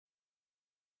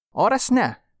Oras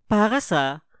na para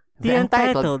sa The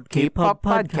Untitled K-Pop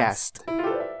Podcast.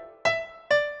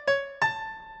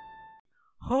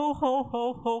 Ho, ho, ho,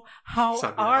 ho. How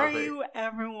are you,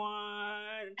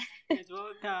 everyone? And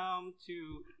welcome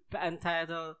to the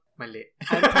Untitled... Mali.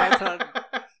 Untitled...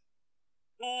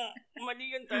 mali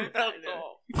yung title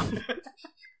ko.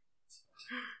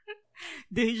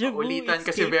 Deja vu, ulitan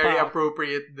kasi K-pop. very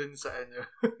appropriate dun sa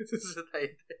sa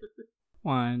title.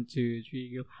 1, 2,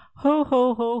 3, go. Ho,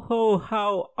 ho, ho, ho.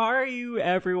 How are you,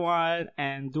 everyone?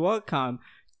 And welcome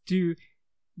to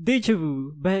Deja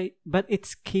Vu, but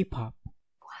it's K-pop.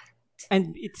 What?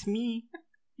 And it's me,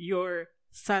 your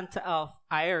Santa Elf,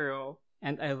 Iroh,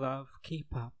 and I love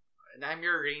K-pop. And I'm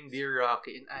your reindeer,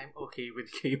 Rocky, and I'm okay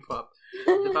with K-pop.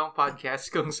 Ito ang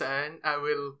podcast kung saan I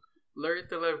will learn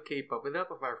to love K-pop with the help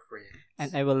of our friends.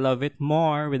 And I will love it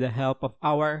more with the help of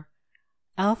our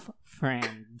elf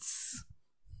friends.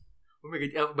 Oh my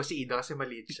God, elf ba si Ida kasi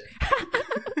maliit siya?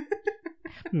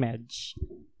 Medj.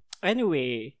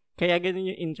 Anyway, kaya ganun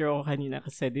yung intro ko kanina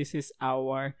kasi this is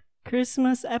our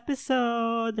Christmas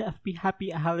episode. Happy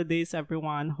holidays,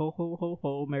 everyone. Ho, ho, ho,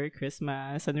 ho. Merry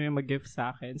Christmas. Sana may mag-gift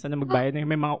sa akin. Sana magbayad na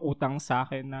may mga utang sa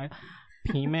akin na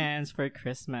payments for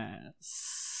Christmas.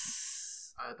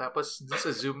 Tapos, dun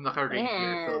sa Zoom,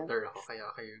 naka-reindeer filter ako. Kaya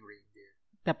yung reindeer.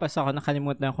 Tapos ako,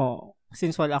 nakalimutan ko,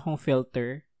 since wala akong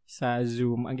filter sa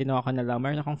Zoom, ang ginawa ko na lang,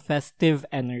 meron akong festive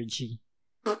energy.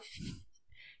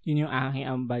 Yun yung aking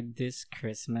ambag this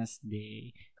Christmas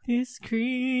day. This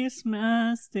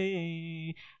Christmas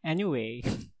day. Anyway,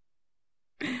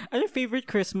 ano yung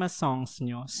favorite Christmas songs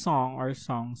nyo? Song or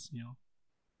songs nyo?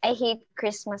 I hate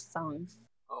Christmas songs.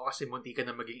 Oo, kasi munti ka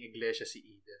na maging iglesia si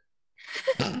Ida.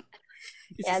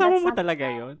 Isasama mo talaga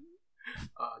yun?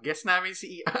 Guest namin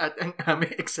si Ida at ang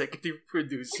aming executive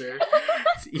producer,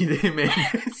 si Ida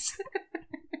Jimenez.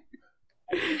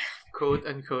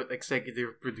 Quote-unquote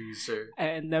executive producer.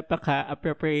 And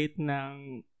napaka-appropriate na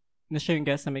siya yung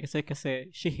guest namin kasi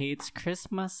she hates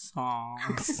Christmas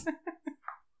songs.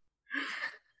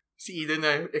 Si Ida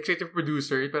na executive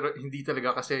producer, pero hindi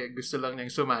talaga kasi gusto lang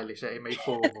niyang sumali siya, may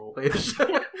FOMO. Kaya siya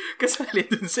kasali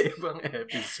dun sa ibang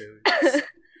episodes.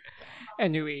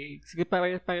 Anyway, sige,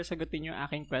 para sagutin yung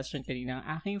aking question kanina,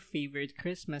 ang aking favorite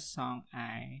Christmas song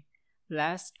ay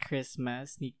Last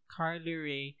Christmas ni Carly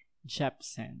Rae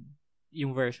Jepsen.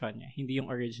 Yung version niya, hindi yung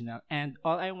original. And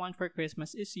All I Want for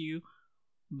Christmas Is You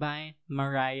by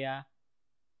Mariah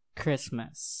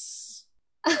Christmas.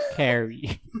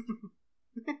 Carey.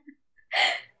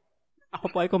 Ako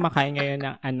po ay kumakain ngayon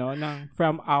ng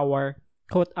from our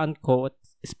quote-unquote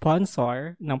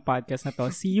sponsor ng podcast na to,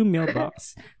 See You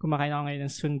Mailbox. Kumakain ako ngayon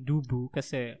ng sundubu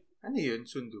kasi... Ano yun,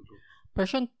 sundubu?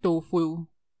 Parang tofu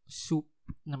soup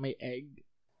na may egg.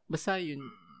 Basta yun.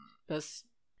 Tapos,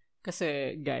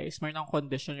 kasi guys, meron akong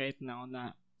condition right now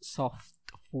na soft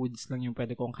foods lang yung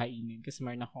pwede kong kainin. Kasi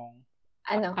meron akong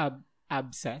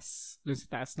abscess dun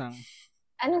sa taas ng...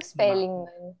 Anong spelling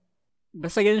nun?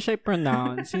 Basta ganun siya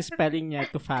i-pronounce. Yung spelling niya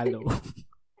to follow.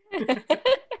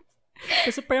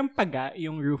 Kasi parang paga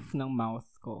yung roof ng mouth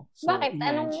ko. So, bakit?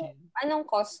 Imagine. Anong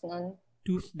cause nun?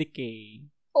 Tooth decay.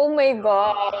 Oh my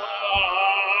God!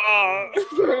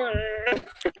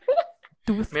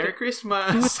 Merry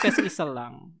Christmas! Tooth kasi isa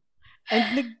lang.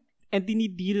 And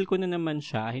dinideal ko na naman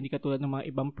siya. Hindi katulad ng mga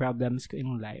ibang problems ko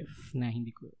in life na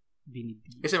hindi ko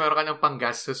dinideal. Kasi meron ka ng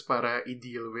panggastos para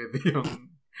i-deal with yung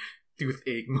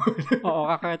toothache mo. Oo,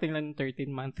 kakarating lang ng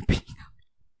 13-month pain.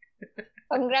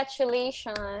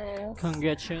 Congratulations!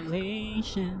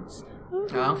 Congratulations!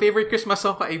 Ang favorite Christmas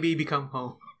song ko ay Baby Come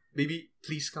Home. Baby,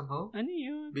 please come home. Ano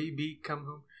yun? Baby, come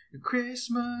home.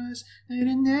 Christmas.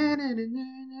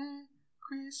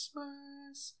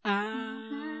 Christmas.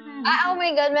 Oh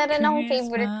my God, meron akong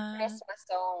favorite Christmas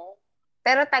song.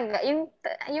 Pero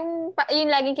yung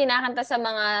laging kinakanta sa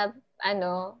mga,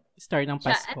 Star ng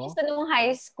Pasko? Ano sa nung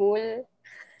high school?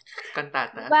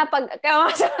 Kantata? Diba,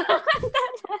 kantata.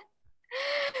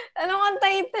 Anong ang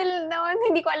title naman?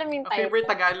 Hindi ko alam yung title. Ang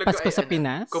favorite Tagalog Pasko ko ay sa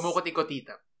Pinas?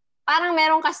 Kumukuti-kutita. Parang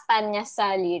merong kastanyas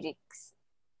sa lyrics.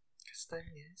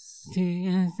 Kastanyas?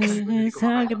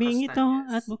 Sa gabing ito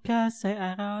at bukas ay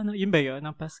araw. Yun ba yun?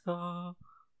 Ang Pasko?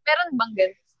 Meron bang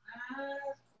ganun?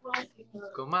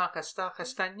 Kumakasta,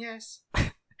 kastanyas.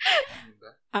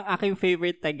 Diba? Ang aking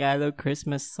favorite Tagalog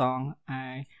Christmas song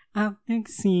ay Ang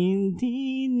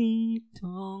nagsindi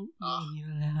nitong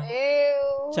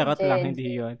ilaw. Charot lang,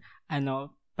 hindi yun.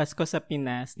 Pasko sa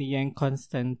Pinas ni Yang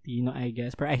Constantino, I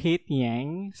guess. Pero I hate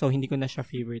Yang, so hindi ko na siya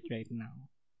favorite right now.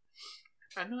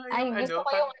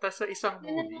 Kanta sa isang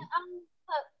movie?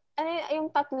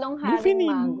 Yung tatlong haring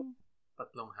mago.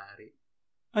 Tatlong hari?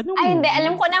 Anong Ay, hindi. movie?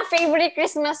 Alam ko na favorite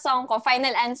Christmas song ko.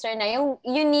 Final answer na. Yung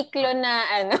Uniqlo na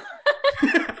ano.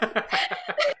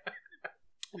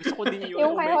 Gusto ko din yun.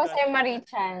 Yung Oh kay my Jose God.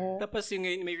 Marichan. Tapos yung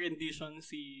ngayon may rendition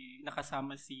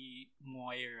nakasama si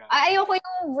Moira. Ayoko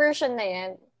yung version na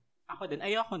yan. Ako din.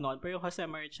 Ayoko nun. Pero yung Jose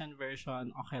Marichan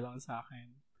version, okay lang sa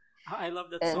akin. I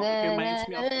love that song. It reminds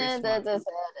me of Christmas.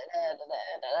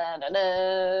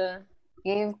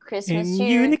 Give Christmas In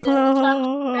cheer. Uniqlo.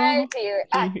 Right here.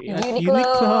 At Uniqlo.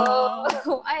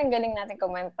 Uniqlo. Ay, ang galing natin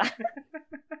kumanta.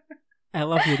 I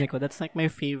love Uniqlo. That's like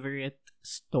my favorite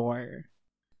store.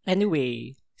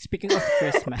 Anyway, speaking of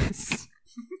Christmas.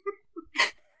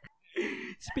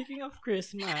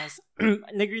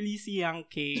 Nag-release si Young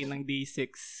K ng Day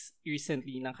 6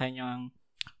 recently ng kanyang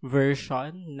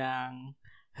version ng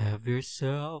Have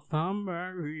Yourself a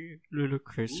Merry Little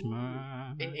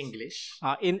Christmas. In English?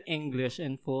 In English,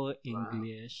 in full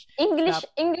English.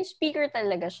 English speaker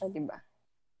talaga siya, di ba?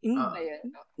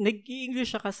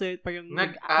 Nag-i-English siya kasi parang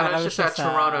nag-aral siya sa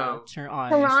Toronto.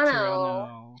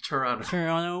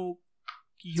 Toronto,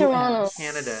 US.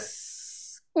 Canada.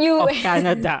 Of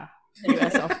Canada.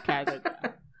 US of Canada.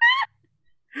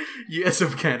 US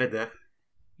of Canada.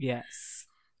 Yes.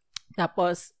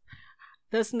 Tapos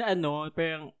na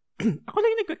parang, ako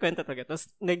lang yung nagkakwenta talaga. Tapos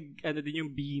din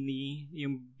yung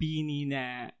beanie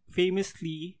na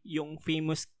famously, yung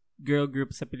famous girl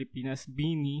group sa Pilipinas,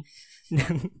 beanie,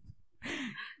 ng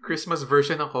Christmas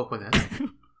version ng Coconut.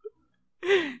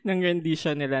 ng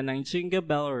rendition nila ng Jingle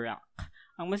Bell Rock.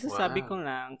 Ang masasabi ko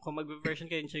lang, kung mag-version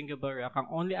kayo ng Jingle Bell Rock, ang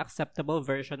only acceptable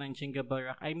version ng Jingle Bell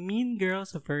Rock ay Mean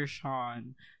Girls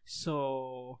version.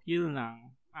 So, yun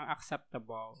lang, ang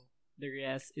acceptable. The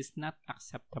rest is not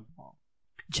acceptable.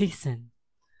 Jason.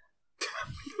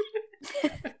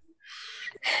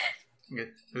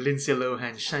 Lindsay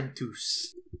Lohan,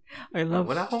 Chanteuse.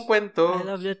 Wala akong kwento. I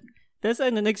love that. Tapos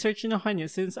nag-search na kanya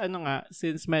since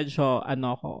medyo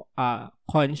ako,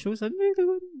 conscious,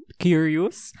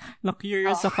 curious.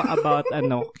 Na-curious ako about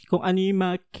kung ano yung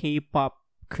mga K-pop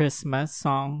Christmas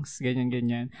songs,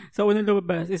 ganyan. So,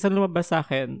 isang lumabas sa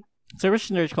akin, search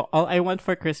ko, All I Want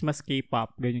for Christmas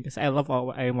K-pop. Ganyan. Kasi I love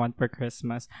All I Want for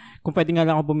Christmas. Kung pwede nga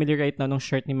lang ako bumili right now ng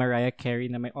shirt ni Mariah Carey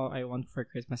na may All I Want for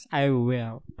Christmas, I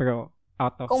will. Pero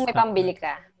out of kung may stock. pambili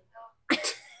ka.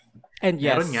 And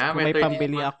yes, kung may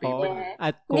pambili ako. Yeah.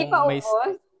 At kung hindi pa may...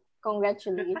 ubos.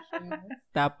 Congratulations.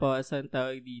 Tapos, ang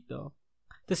tawag dito.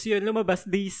 Tapos yun, lumabas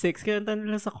Day 6. Kinanta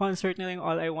nila sa concert nila yung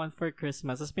All I Want for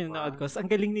Christmas. Tapos pinanood ko. Ang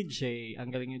galing ni Jay.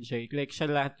 Like, siya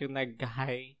lahat yung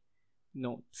nag-high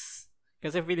notes.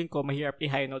 Kasi feeling ko, mahirap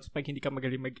i-high notes pag hindi ka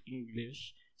magaling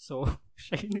mag-English. So,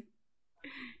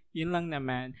 yun lang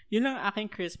naman. Yun lang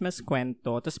aking Christmas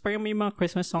kwento. Tapos parang may mga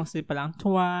Christmas songs din palang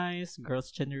Twice,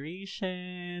 Girls'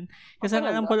 Generation. Kasi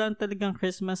alam ko lang talagang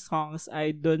Christmas songs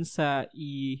ay dun sa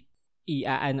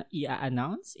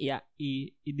i-announce,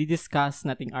 i-discuss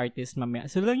nating artist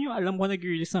mamaya. So lang yung alam ko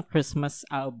nag-release ng Christmas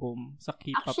album sa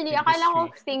K-pop Actually, industry. akala ko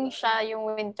thing siya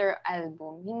yung winter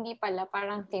album. Hindi pala,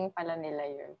 parang thing pala nila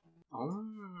yun.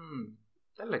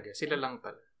 Talaga, sila lang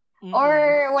pala. Mm-hmm. Or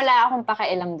wala akong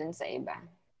pakialam dun sa iba.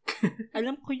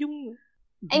 Alam ko yung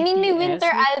BTS, I mean, may winter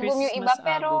album yung iba, Christmas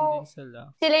pero album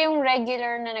sila yung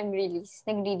regular na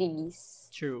nagre-release.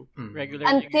 True. Regular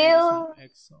until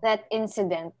EXO. That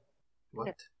incident.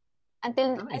 What?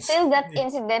 Until that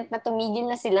incident na tumigil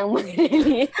na silang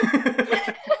mag-release.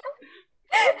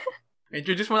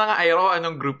 Introduce mo na nga, Airo,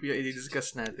 anong group yung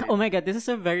i-discuss natin? Oh my God, this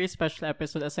is a very special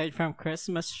episode aside from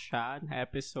Christmas siya na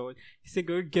episode.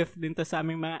 Siguro gift din to sa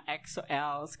aming mga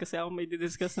EXO-Ls kasi ang may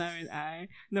discuss namin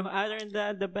ay no other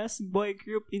than the best boy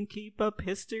group in K-pop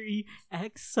history,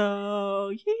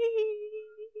 EXO! Yay!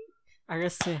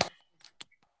 Arase.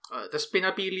 Tapos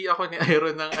pinapili ako ni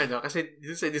Airo ng kasi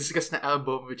dito sa discuss na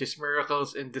album which is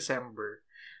Miracles in December.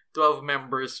 12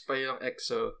 members pa yung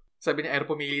EXO. Sabi ni Air,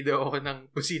 pumili daw ako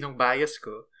ng kung sinong bias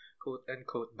ko.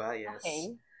 Quote-unquote bias.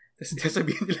 Okay. Tapos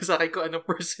sabihin nila sa akin kung anong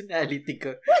personality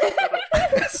ko.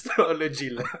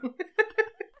 Astrology lang.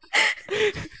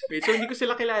 Wait, so hindi ko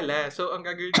sila kilala. So, ang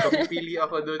gagawin ko, pipili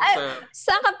ako dun sa...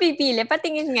 Saan ka pipili?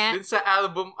 Patingin nga. Dun sa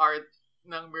album art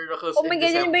ng Miracles in my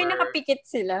God, December. ba yung nakapikit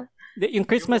sila? Yung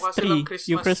Christmas tree.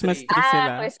 Yung Christmas tree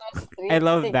sila. Christmas tree. I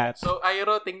love that. So,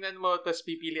 Airo, tingnan mo, tapos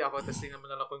pipili ako, tapos tingnan mo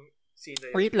na lang kung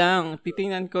sino yun. Wait lang,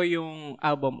 titingnan ko yung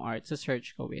album art sa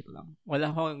search ko. Wait lang.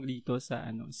 Wala ko dito sa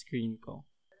screen ko.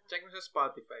 Check mo sa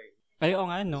Spotify. Ay, oo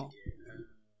nga, no?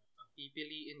 Ang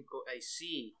pipiliin ko ay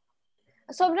C.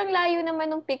 Sobrang layo naman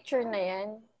ng picture na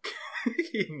yan.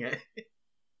 Yun nga.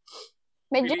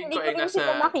 Medyo Feeling hindi ko ko ay rin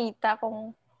sila makita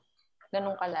kung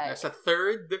ganun kalayo. Nasa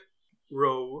third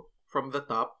row from the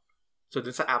top. So,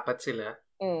 dun sa apat sila.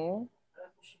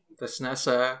 Tapos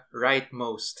nasa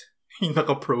rightmost. Yung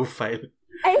naka-profile.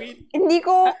 Ay, hindi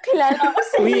ko kilala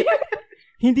kasi. Wait,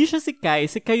 hindi siya si Kai.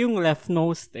 Si Kai yung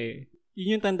leftmost eh.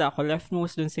 Yun yung tanda ko.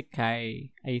 Leftmost dun si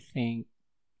Kai, I think.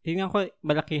 Tingnan ko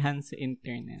malakihan sa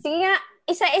internet. Sige nga,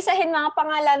 isa-isahin mga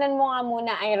pangalanan mo nga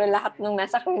muna, Iro, lahat nung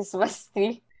nasa Christmas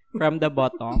tree. From the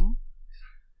bottom?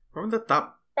 From the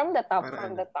top. From the top, Para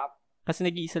from the top. Kasi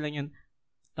nag-iisa lang yung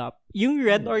top. Yung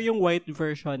red or yung white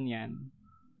version yan?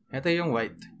 Ito yung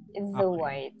white. It's the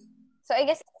white. So, I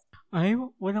guess, Ay,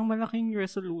 walang malaking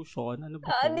resolution. Ano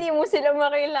ba to? hindi mo sila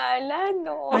makilala,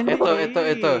 no? Ano,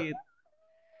 Ito.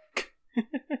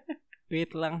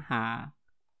 Wait lang ha.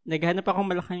 Naghanap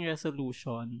akong malaking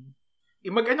resolution.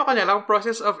 Mag-ano ka na lang,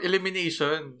 process of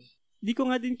elimination. Di ko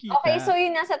nga din kita. Okay, so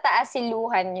yung nasa taas, si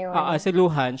Luhan yun. Oo, si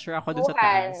Luhan. Sure ako dun sa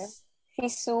Luhan, taas. si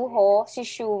Suho, si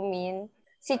Shumin,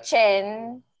 si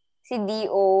Chen, si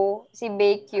Dio, si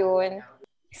Baekhyun.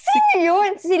 Sino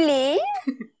yun? Si Lei?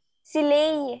 Si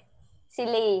Lei. Si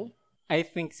Lei. I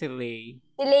think si Lei.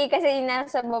 Si Lei kasi yung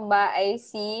nasa baba ay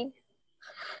si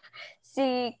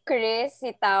Chris,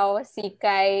 si Tao, si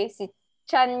Kai, si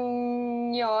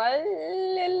Chanyol,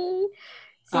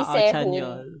 si Sehun.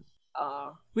 Chanyol.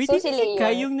 Wait, so, hindi si Lei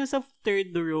Kai yun. yung nasa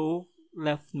third row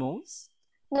leftmost?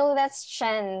 No, that's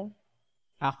Chen.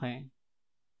 Okay.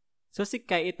 So si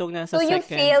Kai itong nasa So, you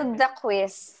second. failed the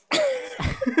quiz.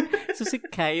 So si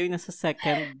Kai yung nasa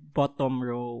second bottom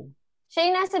row. Siya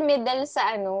yung nasa middle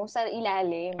sa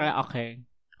ilalim. Okay.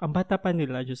 Ang bata pa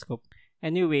nila, Diyos ko.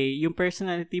 Anyway, yung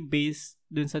personality based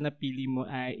dun sa napili mo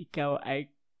ay ikaw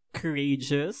ay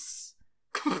courageous,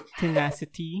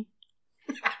 tenacity,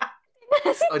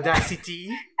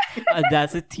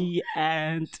 Audacity,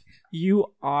 and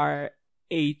you are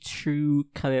a true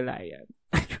Kalilayan.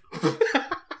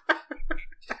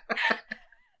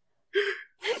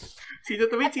 Sino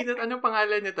to? Wait, anong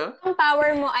pangalan nito? Ang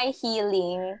power mo ay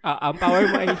healing. Ang power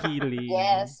mo ay healing.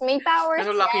 Yes, may power.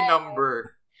 Ano lucky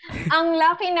number? Ang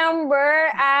lucky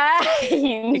number ay...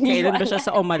 Kailan ba siya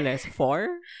sa umalis? 4?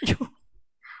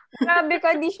 Grabe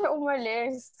ka, di siya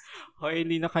umalis. Hoy,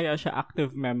 hindi na kaya siya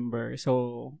active member.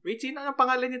 So, Wait, anong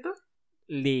pangalan nito?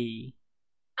 Lei.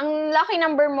 Ang lucky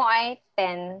number mo ay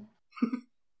 10.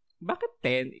 Bakit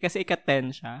 10? Kasi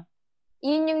ika-10 siya.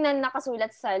 Yun yung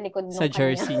nakasulat sa likod ng Sa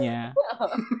jersey niya.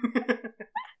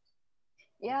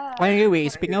 Yeah. Anyway,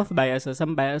 speaking of biases,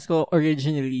 ang bias ko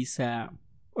originally sa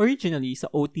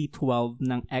OT12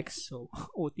 ng EXO.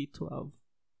 OT12.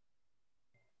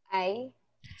 Ay?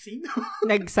 Sino?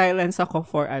 Nag-silence ako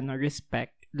for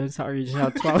respect doon sa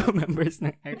original 12 members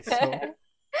ng EXO.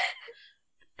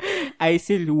 Ay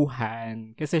si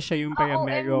Luhan. Kasi siya yung parang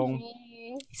merong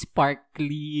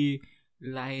sparkly,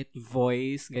 light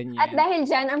voice, ganyan. At dahil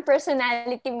dyan, ang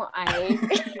personality mo ay...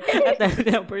 At dahil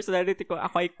ang personality ko,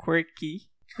 ako ay quirky.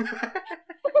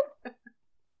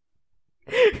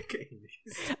 Okay.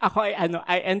 Ako ay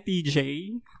INTJ.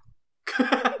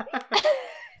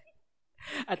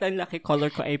 At ang lucky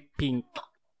color ko ay pink.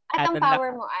 At ang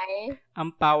power mo ay... Ang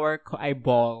power ko ay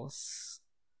balls.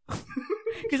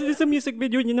 Kasi sa music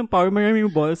video niya ng power,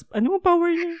 maraming balls. Ano ang power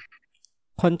niya?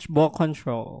 Ball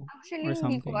control. Actually,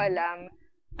 hindi ko alam.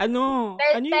 Ano?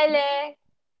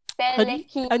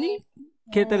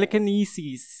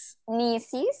 Telekinesis.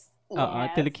 Nesis? Oo,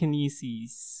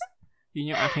 telekinesis.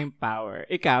 Yun yung aking power.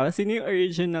 Ikaw, sino yung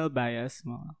original bias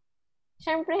mo?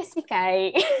 Siyempre si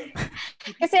Kai.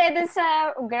 Kasi dun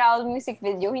sa growl music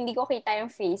video, hindi ko kita yung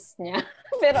face niya.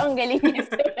 Pero ang galing niya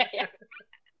siya.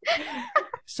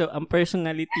 So, ang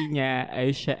personality niya ay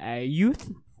siya ay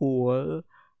youthful.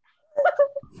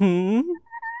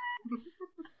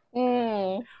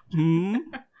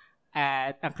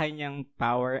 At ang kanyang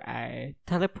power ay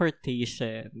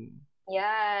teleportation.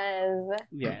 Yes.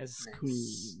 Yes, Nice.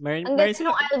 queen. Ang ganda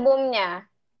ng album niya.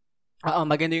 Oo,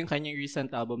 maganda yung kanyang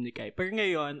recent album ni Kai. Pero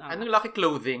ngayon, Anong lucky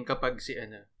clothing kapag si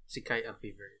Kai ang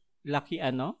favorite? lucky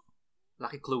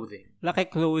Lucky clothing. Lucky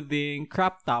clothing,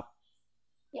 crop top.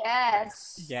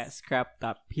 Yes. Yes, crop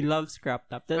top. He loves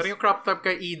crop top. Pero yung crop top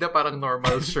kay Ida parang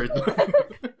normal shirt.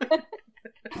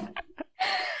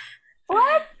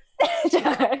 What?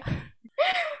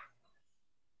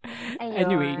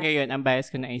 Anyway, ngayon, ang bias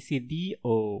ko na ay si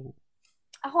D.O.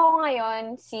 Ako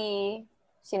ngayon,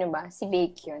 sino ba? Si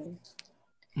Baekhyun.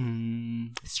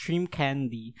 Stream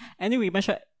Candy. Anyway,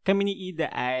 kami ni Ida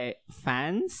ay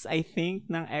fans, I think,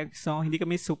 ng EXO. Hindi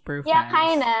kami super fans. Yeah,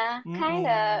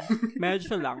 kinda.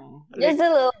 Medyo lang. Just a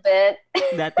little bit.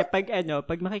 Dati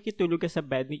pag makikitulog ka sa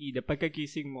bed ni Ida,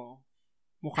 pagkagising mo,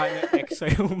 mukha ng EXO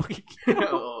yung makikita.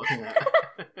 Oo.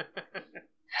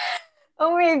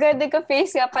 Oh my God,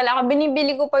 nagka-face nga pala ako.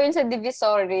 Binibili ko pa yun sa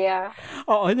Divisoria.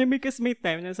 Oo, because may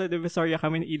time na sa Divisoria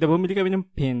kami ni Ida, bumili kami ng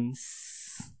pins.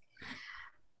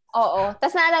 Oo.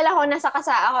 Tapos naalala ko, nasa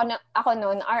Kasaa ako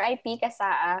noon, RIP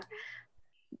Kasaa.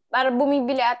 Para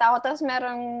bumibili ata ako, tapos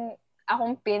merong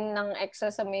akong pin ng EXO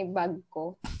sa may bag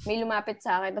ko. May lumapit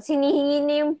sa akin. Tapos hinihingi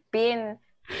niya yung pin.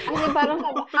 Kasi parang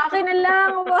sabi, akin na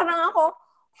lang. Parang ako,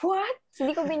 what?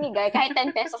 Hindi ko binigay. Kahit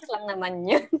 10 pesos lang naman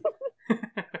yun.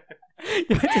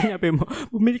 Diba sinabi mo,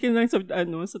 bumili ka lang sa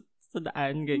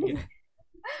daan, ganyan.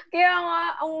 Kaya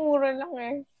nga, ang mura lang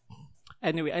eh.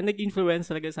 Anyway, ang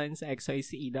nag-influence talaga sa akin sa EXO ay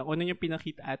si Ida. Una yung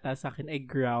pinakita ata sa akin ay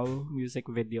Growl music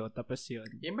video. Tapos yun.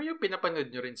 Yan ba yung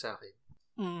pinapanood nyo rin sa akin?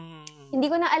 Hindi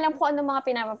ko na alam kung ano mga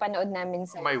pinapapanood namin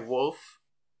sa... My Wolf?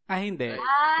 Hindi.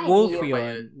 Wolf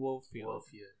yun. Wolf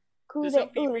yun.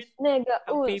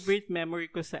 Ang favorite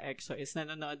memory ko sa EXO is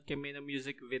nanonood kami ng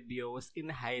music videos in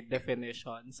high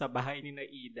definition sa bahay ni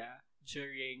Ida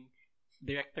during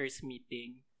director's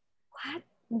meeting. What?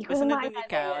 Hindi ko Kasi na nandun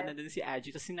ikaw, nandun si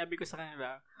Aji, tapos sinabi ko sa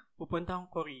kanila, pupunta akong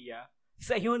Korea.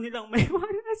 Sa iyo nilang may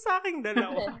wala sa aking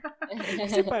dalawa.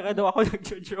 Kasi para daw ako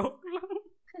nag-joke lang.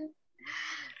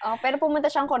 Oh, pero pumunta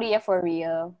siyang Korea for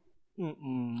real.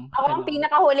 Ako ang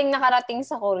pinakahuling nakarating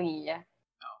sa Korea.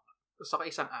 Gusto ko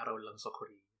isang araw lang sa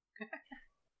Korea.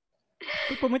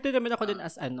 Pumunta naman ako din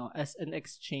as an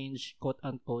exchange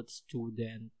quote-unquote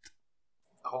student.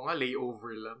 Ako nga,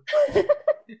 layover lang.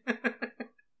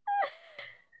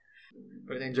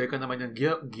 Pero enjoy ko naman yung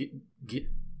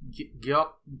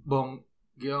Gyeongbong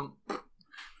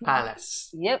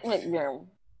Palace. Yep.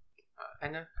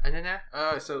 Ano na?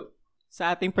 So,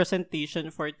 sa ating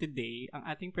presentation for today, ang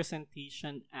ating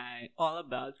presentation ay all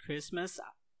about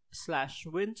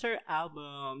Christmas/winter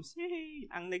albums.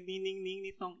 Yay! Ang nagniningning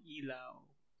nitong ilaw.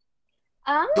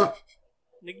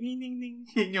 Nagniningning.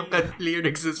 Yun yung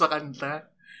lyrics sa kanta.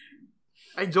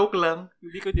 Ay, joke lang.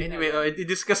 Hindi ko din. Anyway,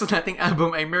 i-discuss nating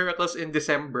album ay Miracles in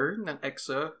December ng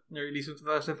EXO na release in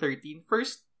 2013.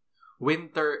 First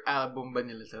winter album ba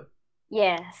nila to?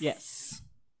 Yes.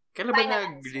 Kailan ba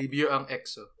nag-debut ang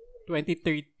EXO?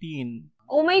 2013.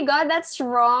 Oh my God, that's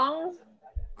wrong.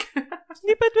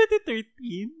 Hindi pa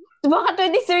 2013? Baka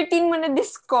 2013 mo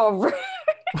na-discover.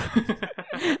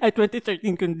 Ay,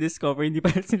 2013 ko na-discover. Hindi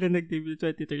pa sila nag-debut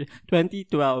 2013.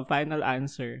 2012, final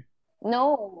answer.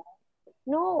 No.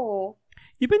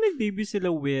 Di ba nag-debut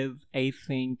sila with, I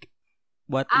think,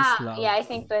 What is Love? Yeah, I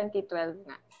think 2012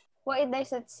 nga. Why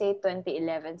does it say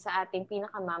 2011 sa ating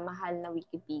pinakamamahal na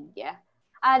Wikipedia?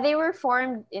 They were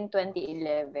formed in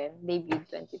 2011. Debuted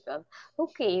 2012.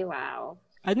 Okay, wow.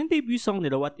 Anong debut song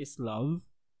nila? What is Love?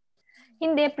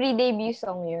 Hindi, pre-debut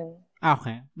song yun.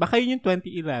 Okay. Baka yun yung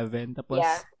 2011. Tapos...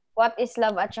 Yeah. What is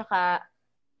Love at saka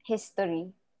History.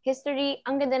 History,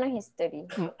 ang ganda ng History.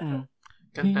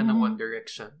 Kanta ng One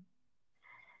Direction.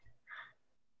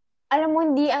 Alam mo,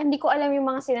 hindi ko alam yung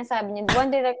mga sinasabi niya.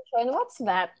 One Direction, what's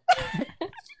that?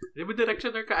 Di ba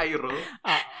Directioner ka, Airo?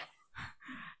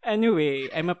 Anyway,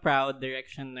 I'm a proud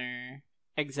Directioner.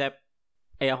 Except,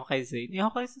 ako kay Zayn.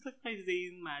 Ako kay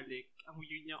Zayn Malik. Ang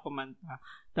weird niya kumanta.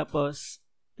 Tapos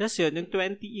yun,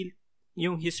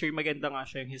 yung history, maganda nga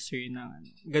siya yung history ng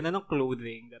ganda ng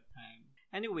clothing that time.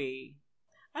 Anyway,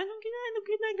 anong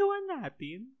ginagawa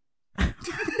natin?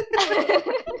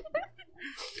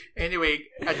 Anyway,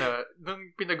 nung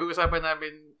pinag-uusapan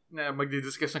namin na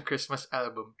magdi-discuss ng Christmas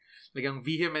album, lagang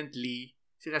vehemently,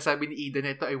 sinasabi ni Ida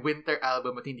na ito ay winter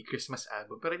album at hindi Christmas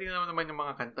album. Pero hindi naman yung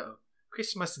mga kanta,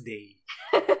 Christmas Day.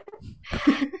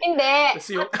 Hindi.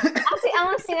 Kasi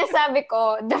ang sinasabi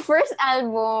ko, the first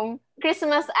album,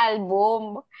 Christmas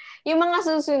album. Yung mga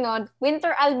susunod,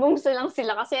 winter albums na lang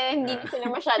sila kasi hindi na sila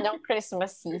masyadong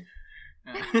Christmassy.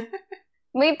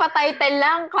 May pa-title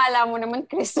lang, kala mo naman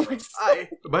Christmas. Ay,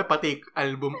 ba pati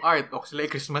album art o sila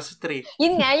Christmas tree.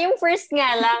 Yun nga, yung first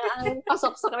nga lang ang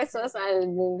pasok sa Christmas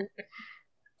album.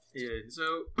 Yun.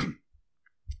 So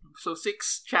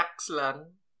 6 tracks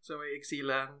lang. So may iksi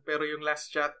lang. Pero yung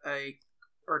last track ay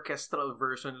orchestral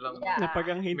version lang. Yeah.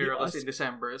 Miracles in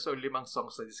December. So 5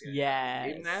 songs na discuss. Yes.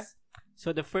 Game na?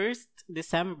 So the first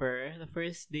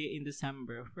day in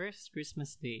December, first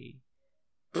Christmas day.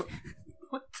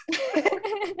 What?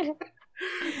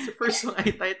 So first song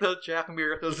ay title track,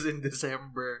 Miracles in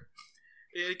December.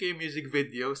 Yung music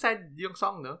video. Sad yung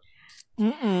song, no?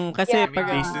 Kasi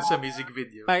based din sa music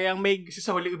video. Parang kasi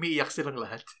sa huli umiiyak silang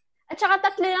lahat. At saka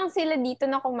 3 lang sila dito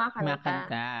na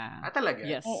kumakanta. Talaga?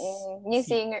 Yes. Yung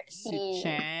singer, si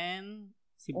Chen,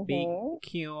 si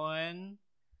Baekhyun,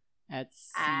 at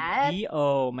si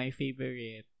D.O., my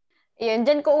favorite. Yun,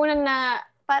 dyan ko unang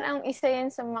parang isa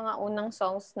yan sa mga unang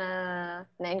songs na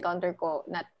na-encounter ko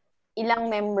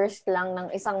ilang members lang ng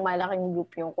isang malaking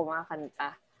group yung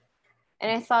kumakanta.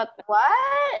 And I thought,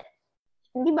 what?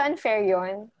 Hindi ba unfair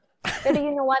yun? Pero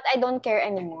you know what? I don't care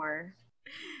anymore.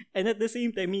 And at the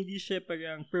same time, hindi siya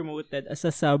parang promoted as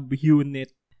a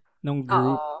sub-unit ng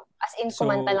group. Oo. As in,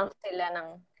 kumanta lang sila ng...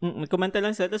 Kumanta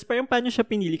lang sila. Tapos parang paano siya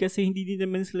pinili? Kasi hindi din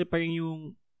naman sila parang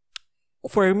yung...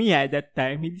 For me, that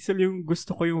time, hindi sila yung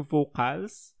gusto ko yung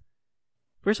vocals.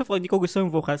 First of all, hindi ko gusto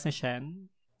yung vocals na Shen.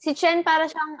 Si Chen, para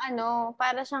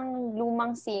siyang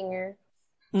lumang singer.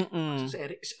 Si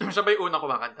Eric, siya ba yung unang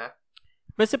kumakanta?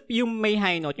 Basta yung may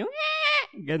high note, yung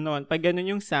ganon. Pag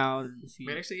ganon yung sound.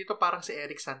 Meron sa dito parang si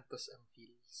Eric Santos ang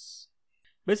feels.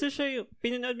 Basta siya yung,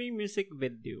 pinanood mo yung music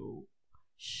video,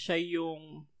 siya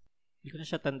yung, hindi ko na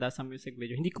siya tanda sa music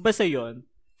video. Hindi ko basta yun.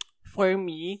 For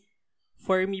me,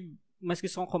 mas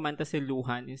gusto kong kumanta si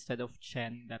Luhan instead of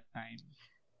Chen that time.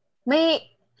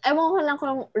 Ewan ko lang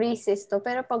kung racist to,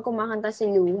 pero pag kumakanta si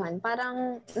Luhan,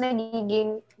 parang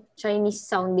nagiging Chinese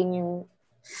sounding yung...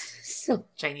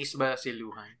 Chinese ba si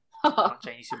Luhan? Parang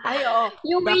Chinese yung Ay, oo.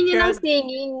 Yung way nilang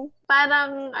singing,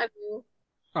 parang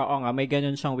Oo nga, may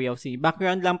ganun siyang way of singing.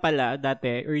 Background lang pala,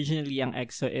 dati, originally ang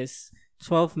EXO is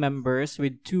 12 members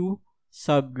with 2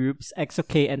 subgroups,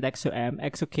 EXO-K and EXO-M.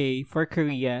 EXO-K for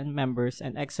Korean members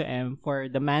and EXO-M for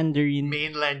the Mandarin.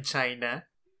 Mainland China.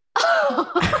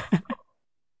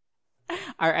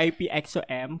 RIP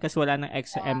EXO-M kasi wala nang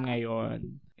EXO-M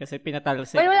ngayon. Kasi pinatalo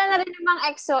sila. Well, wala na rin namang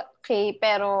EXO-K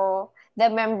pero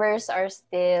the members are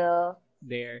still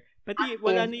there. Pati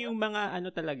wala na yung mga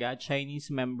talaga Chinese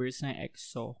members ng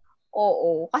EXO.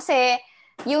 Oo. Kasi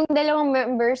yung dalawang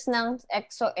members ng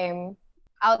EXO-M,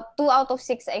 2 out of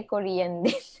 6 ay Korean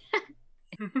din.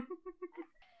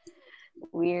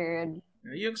 Weird.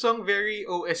 Yung song very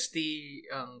OST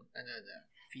ang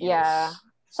feels. Yeah.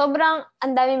 Sobrang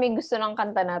ang dami may gusto ng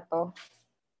kanta na to.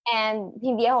 And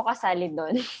hindi ako kasali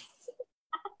doon.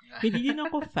 Hindi din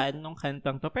ako fan ng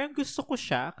kantang to. Pero gusto ko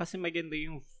siya kasi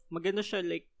maganda siya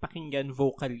like pakinggan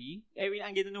vocally. I mean,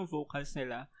 ang ganda ng vocals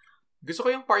nila. Gusto ko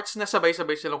yung parts na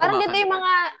sabay-sabay silang kumakanta. Parang ganda yung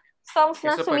mga songs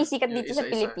na sumisikat dito sa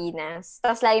Pilipinas.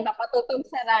 Tapos lagi papatutog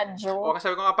sa radyo. O,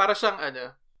 sabi ko nga, para siyang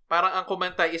parang ang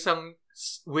kumanta isang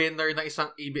winner ng isang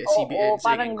ABS-CBN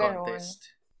singing contest.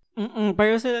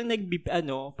 Pero silang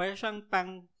para siyang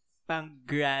pang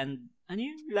grand,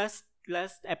 yung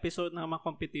last episode ng mga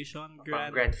competition,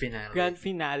 grand finale. Grand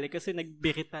finale kasi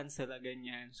nagbiritan sila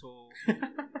ganyan. So,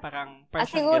 parang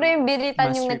siguro yung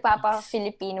biritan yung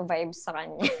nagpapa-Filipino vibes sa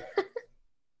kanya.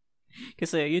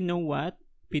 Kasi, you know what?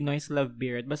 Pinoy's love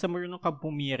beard. Basta marunong ka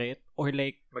bumirit or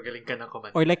like magaling ka na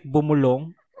kumanta. Or like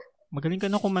bumulong. Magaling ka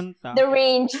na kumanta. The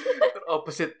range.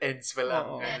 Opposite ends pa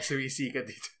lang. Suwisi ka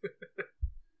dito.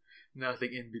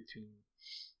 Nothing in between.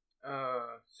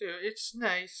 So it's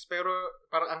nice pero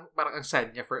parang ang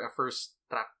sad niya for a first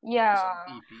track. Yeah.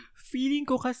 EP. Feeling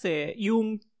ko kasi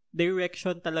yung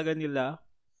direction talaga nila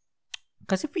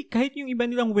kasi kahit yung iba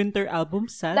nilang winter album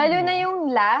sad. Lalo na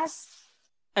yung last.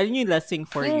 Ano yung last Sing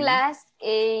For You? Yung last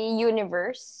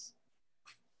Universe.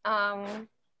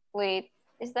 Wait,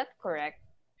 is that correct?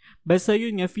 Basta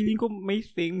yun nga, feeling ko may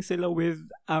thing sila with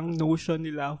ang notion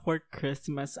nila for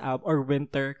Christmas or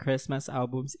winter Christmas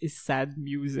albums is sad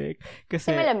music.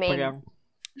 Kasi parang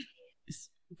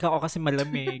kasi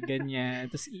malamig, ganyan.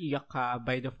 Tapos iiyak ka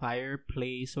by the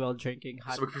fireplace while drinking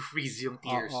hot. So mag-freeze yung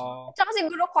tears. Tsaka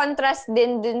siguro contrast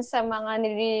din dun sa mga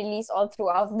nire-release all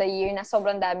throughout the year na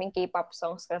sobrang daming K-pop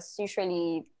songs kasi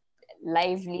usually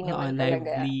lively naman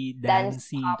talaga. Lively,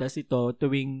 dancey. Tapos ito,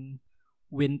 tuwing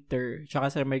winter,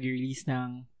 tsaka sa mag-release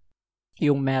ng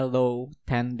yung mellow,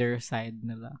 tender side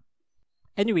nila.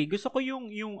 Anyway, gusto ko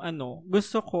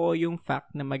yung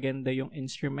fact na maganda yung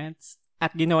instruments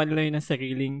at ginawa nila yun ng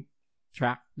sariling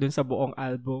track dun sa buong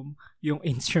album, yung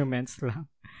instruments lang.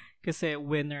 Kasi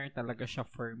winner talaga siya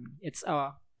for me. It's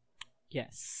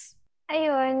yes.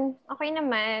 Ayun, okay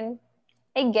naman.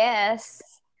 I guess.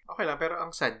 Okay lang, pero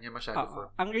ang sad niya masyado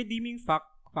for me. Ang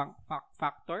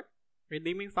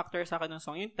redeeming factor sa akin ng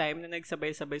song, yung time na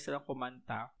nagsabay-sabay silang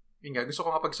kumanta. Yun nga, gusto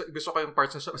ko yung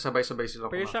parts na sabay-sabay silang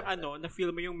kumanta. Pero siyang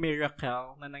na-feel mo yung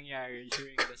miracle na nangyari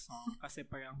during the song. Kasi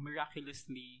parang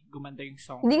miraculously gumanda yung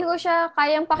song. Hindi ko siya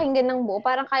kayang pakinggan ng buo.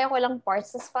 Parang kaya ko lang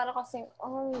parts. Tapos parang kasi,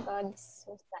 oh my God,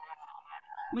 so sad.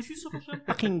 Mas gusto ko siyang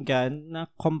pakinggan na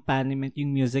accompaniment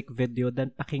yung music video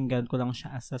than pakinggan ko lang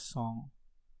siya as a song.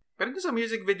 Pero sa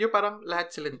music video, parang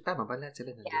lahat sila, tama ba? Lahat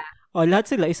sila nandun. Yeah. Lahat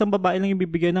sila. Isang babae lang yung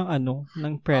bibigyan ng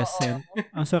ng present.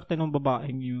 Ang swerte ng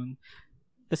babaeng yun.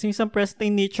 Tapos yung isang present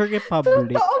ay Nature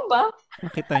Republic. Totoo ba?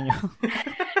 Nakita nyo.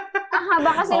 Ang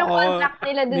haba kasi ng contract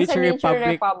nila dun sa Nature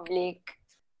Republic.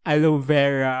 Aloe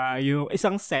vera. Yung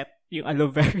isang set. yung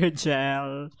aloe vera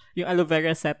gel, yung aloe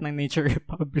vera set ng Nature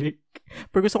Republic.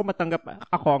 Pero gusto ko matanggap,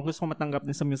 ang gusto ko matanggap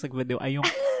din sa music video ay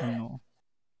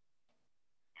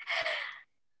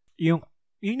yung,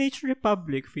 yung Nature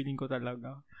Republic, feeling ko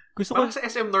talaga. Gusto ko, sa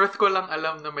SM North ko lang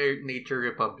alam na may Nature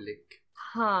Republic.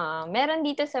 Meron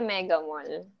dito sa Mega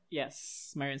Mall. yes,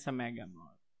 meron sa Mega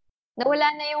Mall. Nawala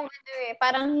na yung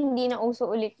parang hindi na uso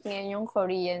ulit ngayon yung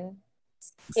Korean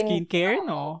skincare,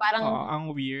 no? Parang ang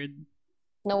weird.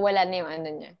 Nawala na yung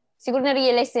niya. Siguro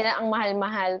na-realize nila ang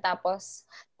mahal-mahal tapos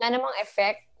na namang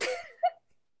effect.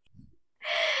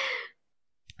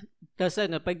 Tapos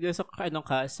pag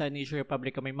sa Nature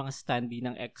Republic may mga standee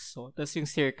ng EXO. Tapos yung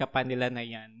circa pa nila na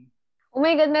yan. Oh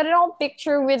my God, meron akong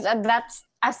picture with that's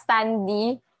a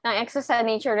standee ng EXO sa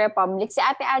Nature Republic. Si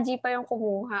Ate Aji pa yung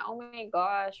kumuha. Oh my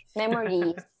gosh.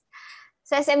 Memories.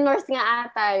 Sa SM North nga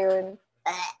ata yun.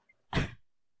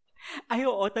 Ay,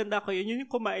 oo, tanda ko yun. Yun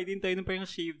yung kumain din tayo ng parang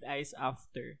shaved eyes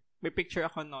after. May picture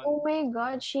ako nun. Oh my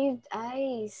God, shaved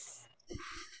eyes.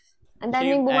 Ang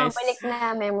daming bumabalik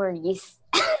na memories.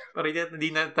 Pero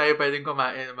hindi na tayo pwedeng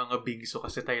kumain ng mga bingso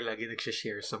kasi tayo lagi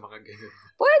nagsishare sa mga ganun.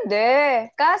 Pwede.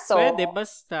 Kaso. Pwede,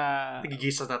 basta.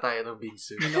 Nagigisa na tayo ng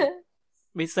bingso.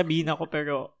 May sabihin ako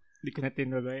pero hindi ko na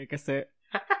tinuloy kasi.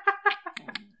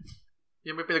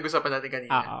 Yung may pinag-usapan natin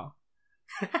kanina. Oo.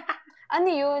 Ano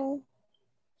yun?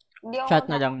 Chat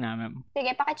na lang namin.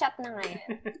 Sige, paki-chat na ngayon.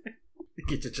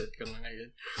 Nag-chat ka na ngayon.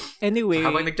 Anyway.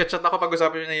 Habang nag-chat ako,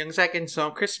 pag-usapan na yung second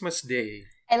song, Christmas Day.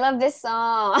 I love this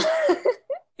song.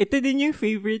 Ito din yung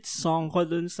favorite song ko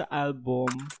dun sa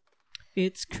album.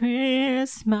 It's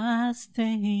Christmas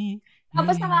Day.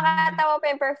 Tapos nakakatawa pa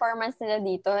yung performance nila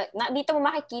dito. Dito mo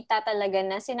makikita talaga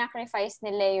na sinacrifice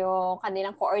nila yung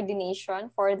kanilang coordination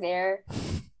for their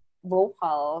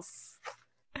vocals.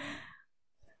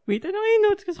 Wait, ano yung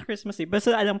notes ko sa Christmas Day?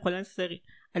 Basta alam ko lang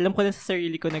sa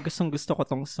sarili ko na gusto ko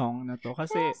tong song na to.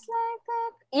 Kasi,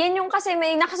 yan yung kasi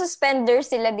may nakasuspender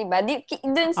sila, di ba?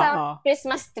 Doon sa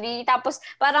Christmas tree. Tapos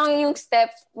parang yung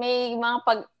step, may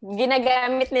mga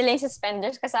ginagamit nila yung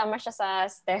suspenders kasama siya sa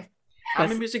step.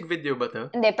 May music video ba to?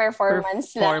 Hindi,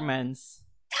 performance lang.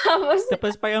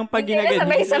 Tapos parang pag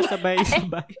ginagamit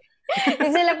sabay-sabay. Hindi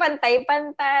sila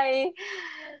pantay-pantay.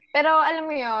 Pero alam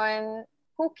mo yon,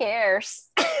 who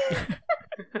cares?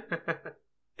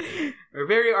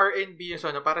 Very R&B yung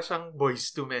song. Para siyang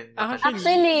Boyz II Men.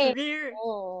 Actually,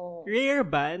 rare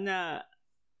ba na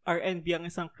R&B ang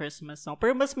isang Christmas song?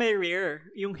 Pero mas may rare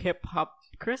yung hip-hop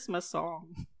Christmas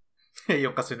song.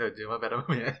 Yung kasunod, di ba? Pero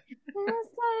mamaya.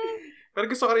 Pero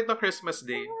gusto ko rin itong Christmas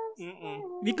Day.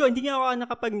 Hindi nga ako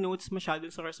nakapag-notes masyado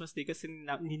sa Christmas Day kasi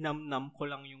ninamnam ko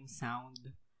lang yung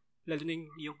sound. Lalo na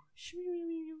yung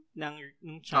ng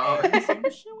child.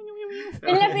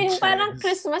 Pilapin, parang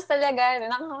Christmas talaga.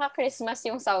 Nakaka-Christmas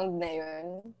yung sound na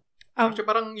yun. Actually,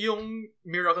 parang yung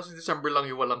Miracles in December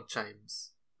lang yung walang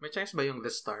chimes. May chimes ba yung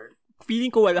The Star?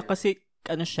 Feeling ko wala kasi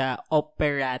siya,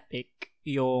 operatic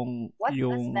yung... What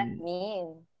does that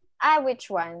mean? Which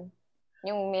one?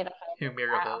 Yung Miracles. Yung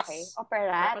Miracles. Okay.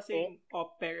 Operatic. Kasi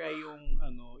opera yung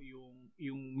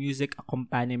yung music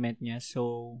accompaniment niya.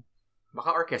 So, baka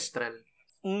orchestral.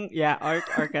 Yeah,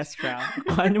 orchestral.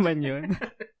 Kung ano man yun.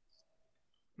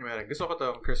 Gusto ko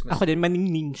to, Christmas. Ako din,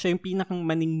 maningning. Siya yung pinakang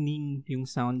maningning yung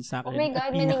sound sa akin. Oh my God,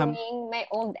 maningning, my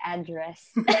old address.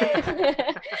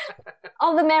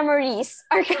 All the memories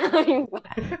are coming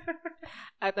back.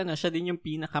 At siya din yung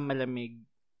pinakamalamig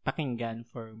pakinggan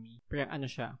for me. Pero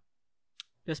siya.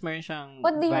 Tapos meron siyang vibes.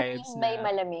 What do you mean by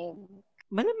malamig?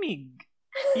 Malamig.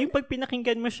 Yung pag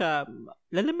pinakinggan mo siya,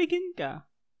 lalamigin ka.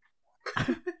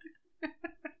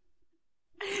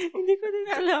 Hindi ko din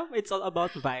alam. It's all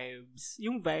about vibes.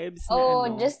 Yung vibes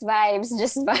na just vibes.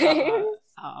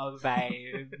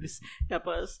 Vibes.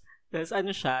 Tapos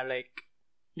siya, like,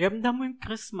 ramdam mo yung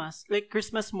Christmas. Like,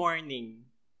 Christmas morning.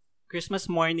 Christmas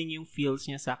morning yung feels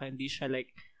niya sa akin. Hindi siya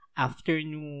like,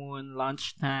 afternoon,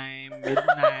 lunchtime,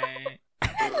 midnight.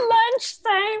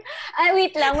 Lunchtime?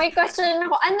 Wait lang. May question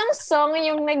ako. Anong song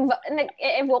yung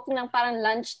nag-evoke ng parang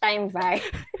lunchtime vibe?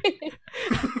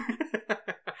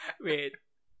 Wait.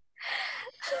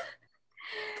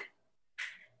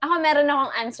 Ako meron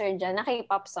akong answer dyan.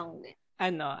 K-pop song din.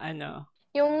 Ano?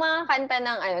 Yung mga kanta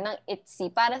ng ITZY,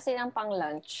 para silang pang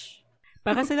lunch.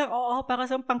 Para silang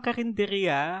silang pang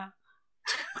karinderya.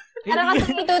 Para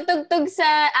kasi itutugtog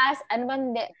sa,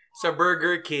 sa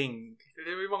Burger King.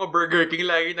 Yung mga Burger King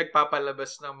lagi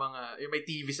nagpapalabas ng mga, yung may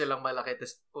TV silang malaki,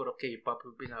 tapos puro K-pop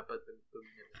yung pinapatugtog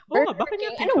nila. Bakit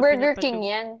yung Anong Burger King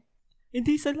yan?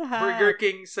 Hindi sa lahat. Burger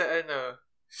King sa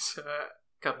sa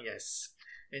Kamyas.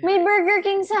 May Burger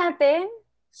King sa atin?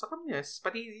 Sa Kamyas.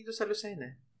 Pati dito sa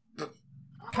Lucena.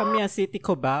 Kamiya City,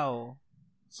 Cubao.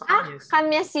 Sa Kamias.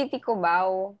 Kamias City,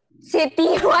 Cubao.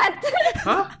 City, what?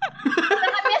 Ha?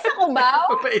 Kamias sa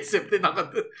Cubao? Papaisip din ako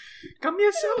doon.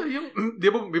 Kamias, yung, di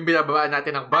ba binababaan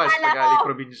natin ng bus pag galing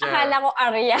probinsya? Akala ko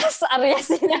Arias. Arias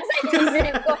din nasa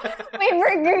isip ko. May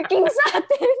Burger King sa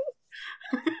atin.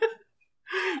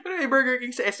 Pero may Burger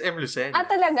King sa SM Lucena.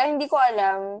 Talaga? Hindi ko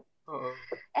alam. Oo.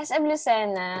 SM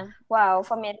Lucena. Wow,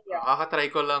 familiar. Kakatry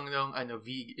ko lang yung,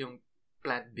 yung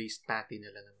plant-based patty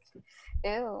nila.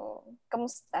 Ew.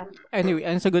 Kamusta? Anyway,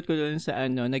 ang sagot ko doon sa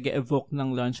nag-evoke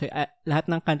ng launch ay lahat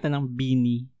ng kanta ng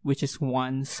Beanie, which is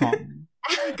one song.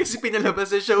 Kasi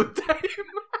pinalabas sa Showtime.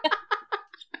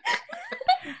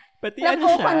 Pati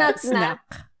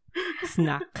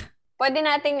snack. Pwede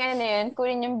nating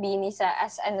kunin yung Beanie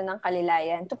as ng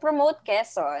Kalilayan to promote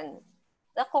Quezon.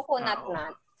 The coconut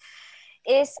nut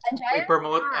is a giant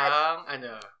promote ang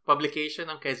publication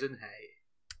ng Quezon High.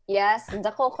 Yes,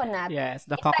 the coconut. Yes,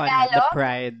 the coconut, the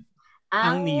pride.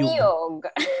 Ang niyog.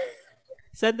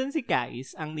 Sa doon si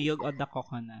Kais, ang niyog o the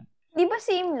coconut? Di ba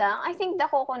same lang? I think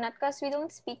the coconut because we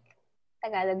don't speak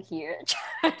Tagalog here.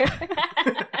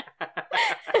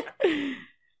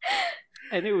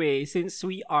 Anyway, since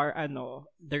we are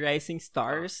the rising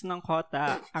stars ng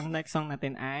Kota, ang next song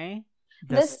natin ay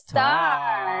The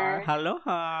Star.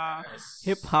 Aloha. Yes.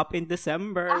 Hip-hop in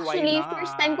December. Actually, why not?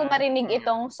 First time ko marinig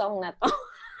itong song na to.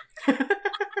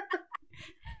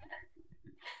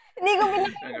 Hindi ko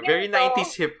pinakinggan. Very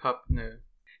 90s hip-hop na.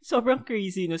 Sobrang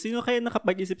crazy, no? Sino kaya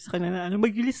nakapag-isip sa kanila na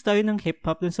mag-release tayo ng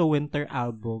hip-hop dun sa winter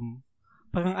album?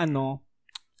 Parang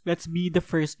let's be the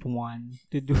first one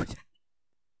to do that.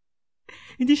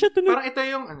 Hindi siya tunog. Parang ito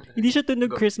yung hindi siya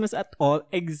tunog Christmas at all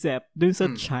except dun sa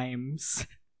chimes.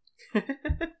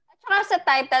 At saka sa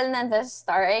title na The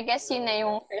Star, I guess yun na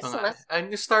yung Christmas.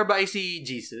 Ang star ba ay si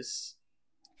Jesus?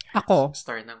 Ako.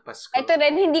 Star ng Pasko. Ito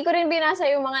rin, hindi ko rin binasa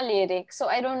yung mga lyrics.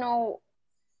 So, I don't know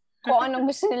kung ano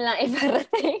gusto nilang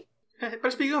iparating.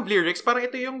 Pero speaking of lyrics, parang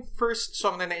ito yung first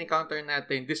song na na-encounter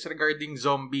natin, Disregarding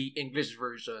Zombie English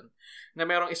version, na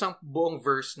merong isang buong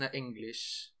verse na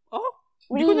English. Oh,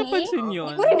 hindi ko napansin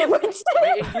yun. Hindi ko rin napansin.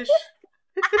 May English.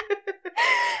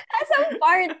 Asang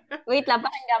part? Wait lang,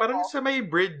 pakinggan mo. Parang sa may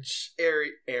bridge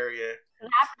area.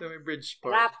 Rap. Sa may bridge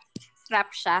part.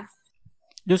 Rap siya.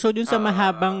 So, dun sa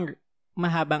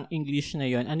mahabang English na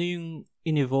yon, ano yung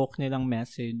in-evoke nilang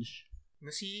message?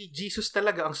 Na si Jesus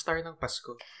talaga ang star ng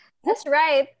Pasko. That's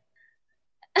right.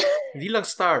 Hindi lang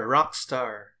star, rock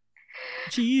star.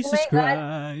 Jesus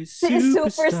Christ,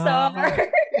 Superstar.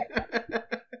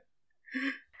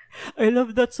 I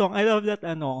love that song. I love that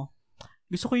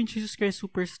Gusto ko yung Jesus Christ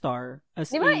Superstar as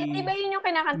di ba yun yung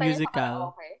kinakanta niya sa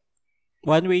karaoke?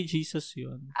 One Way Jesus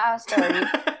yun. Sorry.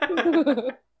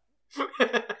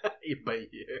 Iba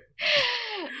yun.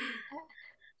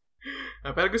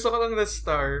 Pero gusto ko lang na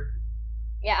star.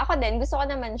 Yeah, ako din. Gusto ko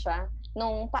naman siya.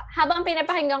 Habang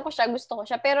pinapakinggan ko siya, gusto ko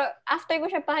siya. Pero after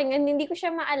ko siya pakinggan, hindi ko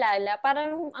siya maalala.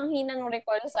 Parang ang hina ng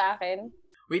recall sa akin.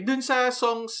 Wait, dun sa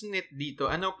songs net dito,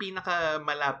 ano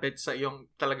pinakamalapit sa yung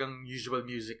talagang usual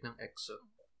music ng EXO?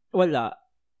 Wala.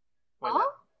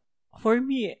 Huh? For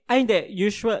me, hindi.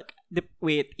 Usual,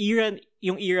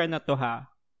 yung era na to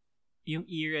ha. Yung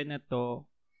era na to,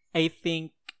 I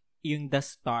think, yung The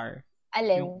Star.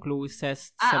 Alin? Yung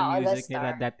closest sa music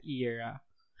nila that era.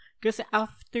 Kasi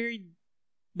after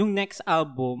nung next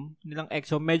album nilang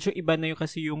EXO, medyo iba na yung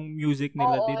kasi yung music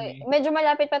nila din eh. Medyo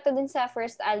malapit pa to din sa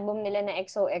first album nila na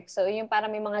EXO. Yung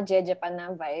parang may mga Jeje pa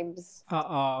na vibes.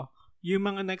 Oo. Yung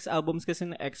mga next albums kasi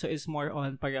na EXO is more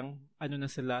on parang na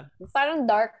sila. Parang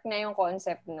dark na yung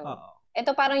concept, no?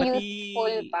 Ito parang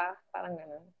youthful pa. Parang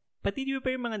gano'n. Pati di ba pa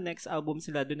yung mga next album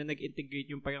sila doon na nag-integrate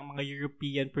yung parang mga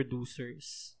European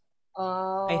producers.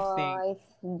 I think.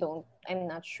 I'm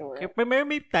not sure. Pero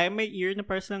may year na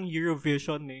parang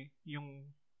Eurovision eh.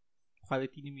 Yung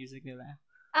quality ng music nila.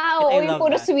 Oo, yung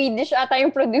puro Swedish ata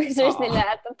yung producers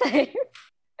nila at the time.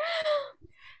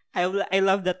 I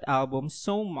love that album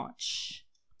so much.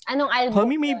 Anong album?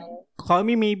 Call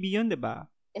Me Maybe yun, diba?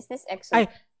 Is this EXO?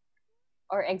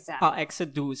 Or Exact?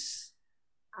 Exodus.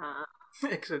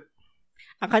 Exodus.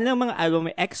 Ang kanilang mga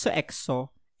album may EXO,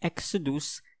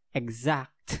 Exodus,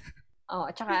 Exact.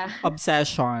 Tsaka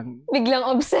Obsession. Biglang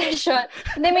Obsession.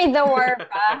 Hindi, may The War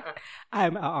pa.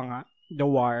 Oo nga.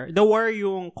 The War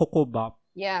yung Coco Bop.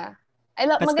 Yeah.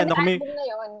 Maganda album na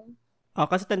yun.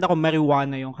 Kasi tanda ko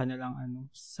marijuana yung kanilang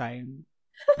sign.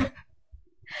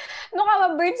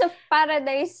 Birds of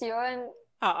Paradise yun.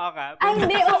 Oo ka. Ay,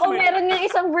 hindi. Meron nga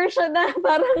isang version na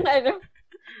parang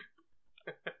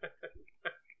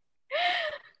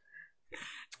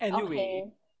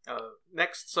Anyway.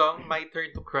 Next song, My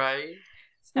Turn to Cry.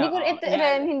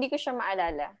 Hindi ko siya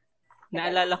maalala.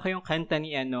 Naalala ko yung kanta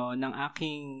ni ng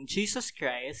aking Jesus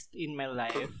Christ in My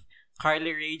Life,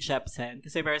 Carly Rae Jepsen.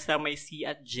 Kasi meron silang may C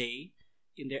at J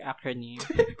in their acronym.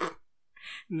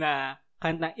 Na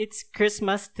kanta, It's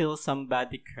Christmas Till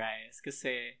Somebody Cries.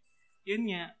 Kasi,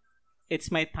 yun nga, it's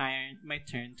my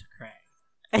turn to cry.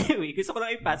 Anyway, gusto ko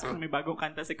lang ipasok may bagong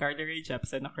kanta si Carly Rae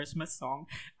Jepsen na Christmas song.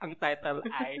 Ang title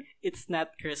ay It's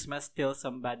Not Christmas Till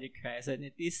Somebody Cries, and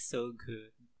it is so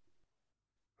good.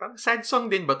 Parang sad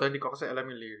song din ba to? Hindi ko kasi alam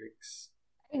yung lyrics.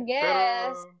 I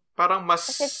guess. Pero parang mas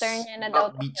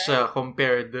upbeat siya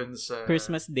compared dun sa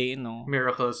Christmas Day, no?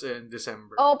 Miracles in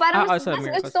December. Parang mas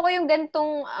gusto ko yung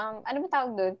gantong, ano ba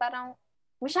tawag doon? Parang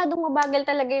masyadong mabagal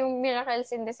talaga yung Miracles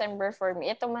in December for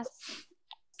me. Ito mas...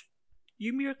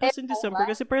 Yung Miracles in December,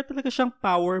 kasi parang talaga siyang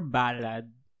power ballad.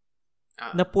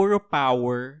 Na puro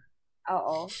power.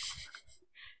 Oo.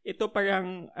 Ito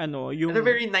parang, yung... It's a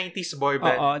very 90s boy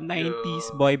band. Oo,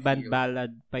 90s boy band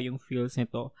ballad pa yung feels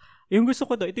nito. Yung gusto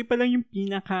ko ito pa lang yung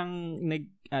pinakang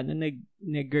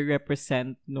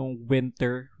nag-represent nung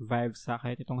winter vibe sa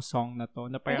akin, itong song na to.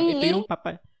 Na parang ito yung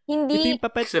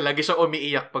Kasi lagi siya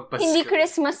umiiyak pag Pasko. Hindi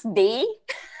Christmas Day?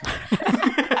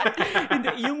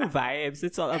 Hindi, yung vibes.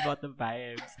 It's all about the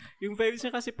vibes. Yung vibes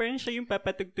niya kasi parang siya yung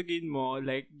papatugtugin mo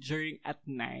like during at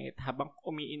night habang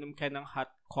umiinom ka ng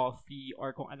hot coffee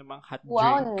or kung ano mang hot drink.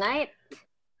 Wow, night!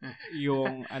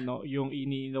 yung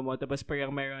iniinom mo. Tapos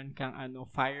parang mayroon kang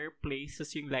fireplace.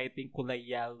 Tapos yung lighting kulay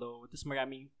yellow. Tapos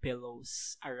maraming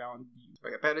pillows around you.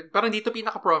 Pero parang dito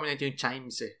pinaka-prominent yung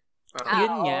chimes eh.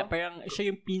 Yun nga, parang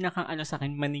siya yung pinakang sa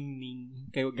akin, maningning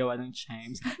kayo gawa ng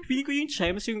chimes. Feeling ko yung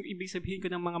chimes, yung ibig sabihin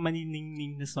ko ng mga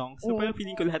maningning na songs. So parang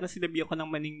feeling ko lahat na sinabihan ko ng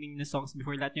maningning na songs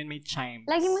before lahat yun may chimes.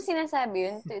 Lagi mo sinasabi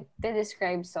yun to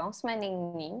describe songs,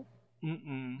 maningning?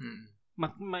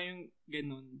 Yung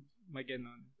ganun.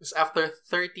 Maganon. Tapos after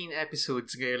 13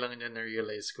 episodes, gaya lang niya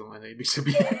na-realize kung ano ibig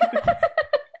sabihin.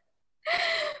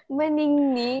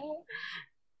 Maningning?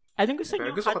 Anong gusto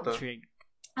niyo hot drink?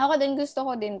 Ako din, gusto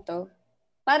ko din to.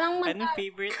 Parang anong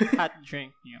favorite hot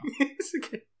drink niyo?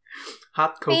 Sige.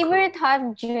 Hot cocoa. Favorite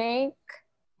hot drink?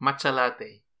 Matcha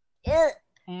latte.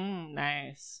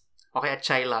 Nice. Okay, at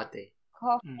chai latte.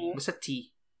 Coffee. Basta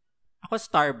tea. Ako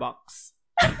Starbucks.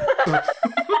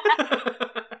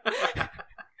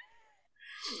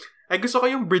 Ay, gusto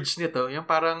ko yung bridge nito. Yung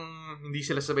parang hindi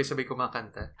sila sabay-sabay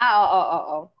kumakanta.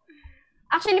 Oo.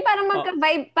 Actually, parang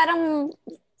magka-vibe. Parang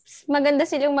maganda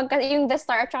silang yung The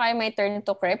Star at saka My Turn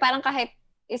to Cry. Parang kahit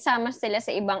isama sila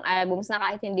sa ibang albums na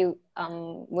kahit hindi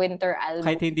winter album.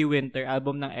 Kahit hindi winter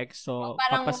album ng EXO,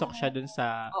 parang, papasok siya dun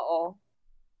sa... Oo.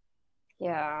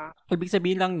 Yeah. Ibig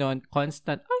sabihin lang nun,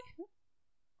 constant... Ay!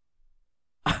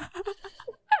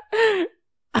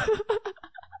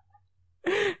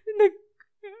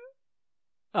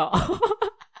 Oo.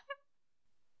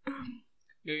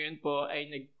 Ganyan po ay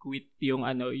nag-quit yung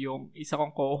isa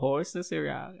kong co-host na si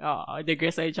Ra.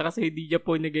 Nag-resign siya kasi hindi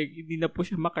na po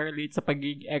siya makarelate sa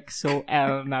pagiging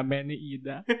EXO-L namin ni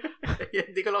Ida.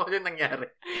 Hindi ko lang kung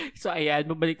nangyari. So ayan,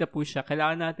 babalik na po siya.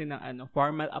 Kailangan natin ng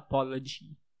formal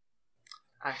apology.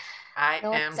 I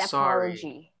am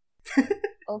sorry.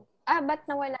 Ba't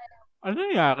nawala? Ano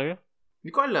nangyari?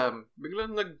 Hindi ko alam.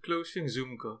 Biglang nag-close yung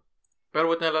Zoom ko. Pero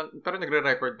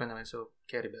nagre-record pa naman, so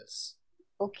carry bells.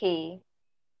 Okay.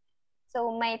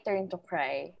 So, My Turn to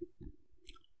Cry.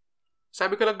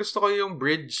 Sabi ko lang gusto ko yung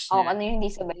bridge niya. Ano yung hindi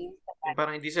sabay?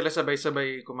 Parang hindi sila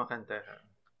sabay-sabay kumakanta.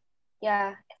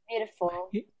 Yeah, it's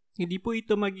beautiful. Hindi po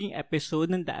ito maging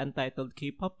episode ng The Untitled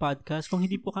K-Pop Podcast kung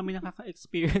hindi po kami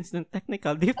nakaka-experience ng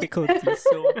technical difficulties.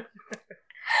 So,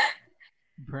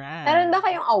 brand. Meron ba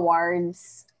kayong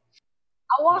awards?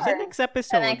 Sa next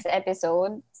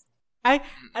episode. Ay,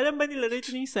 alam ba nila ito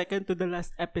yung second to the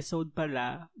last episode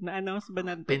pala? Na-announce ba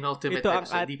natin? Penultimate ito ang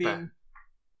episode, ating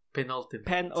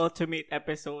penultimate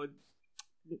episode.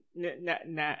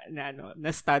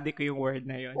 Na-study ko yung word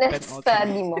na yun.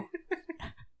 Na-study mo.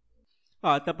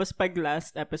 Tapos pag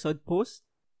last episode post,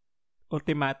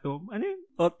 ultimatum. Ano yun?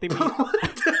 Ultimate.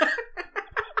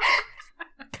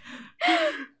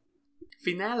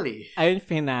 Finale. Ayun,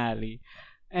 finale.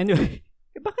 Anyway,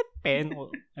 bakit pen?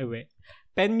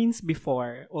 Pen means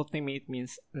before. Ultimate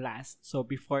means last. So,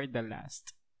 before the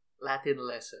last. Latin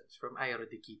lessons from Airo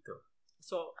de Quito.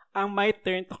 So, ang My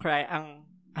Turn to Cry,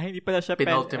 hindi pala siya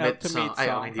penultimate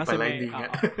song. Hindi pala, hindi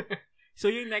nga. So,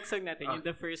 yung next song natin, yung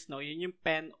the first, yun yung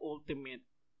penultimate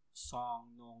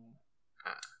song nung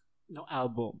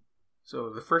album.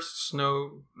 So, the first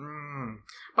snow,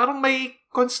 parang may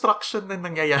construction na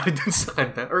nangyayari dun sa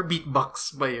kanta. Or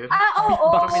beatbox ba yun?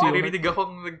 Oo. Parang may naririnig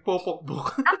akong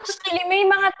nagpopokbok. Actually, may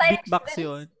mga times. Beatbox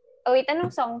yun. Oh, wait,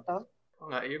 anong song to?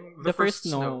 Nga, yung The First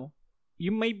Snow.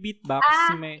 Yung may beatbox.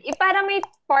 Parang may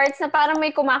parts na parang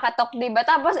may kumakatok, diba?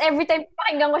 Tapos every time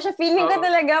pakinggan ko siya, feeling ko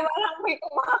talaga parang may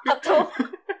kumakatok.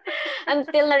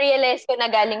 Until na-realize ko na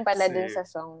galing pala dun sa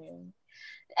song yun.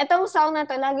 Etong song na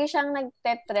to, lagi siyang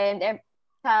nagte-trend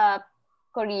sa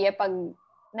Korea pag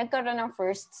nagkaroon ng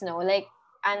first snow, like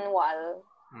annual.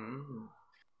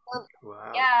 Wow.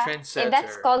 Yeah, Trendsetter.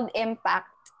 that's called impact.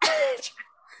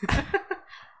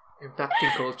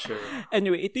 Impacting culture.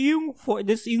 Anyway, ito yung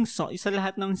song, isa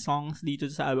lahat ng songs dito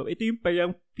sa album. Ito yung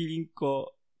parang feeling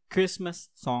ko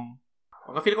Christmas song.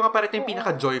 Feeling ko nga parang ito yung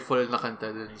pinaka-joyful na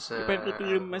kanta dun sa... Pero ito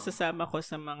yung masasama ko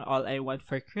sa mga All I Want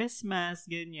for Christmas,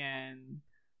 ganyan.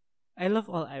 I love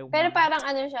All I Want. Pero parang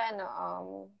ano siya,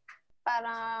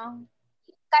 parang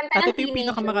kanta ng teenagers. At ito yung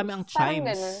pinakamarami ang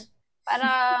chimes.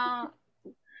 Parang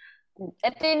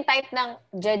ito yung type ng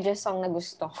Jeje song na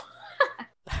gusto ko.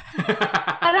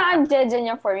 Parang ang Jeje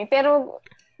niya for me. Pero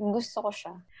gusto ko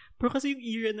siya. Pero kasi yung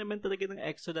era naman talaga ng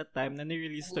EXO that time na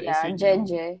nirelease to is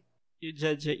Jeje. Yung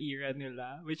Jeje era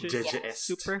nila. Which is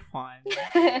super fun.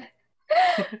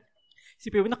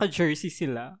 Sipin mo, naka-jersey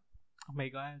sila. Oh my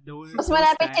God. Mas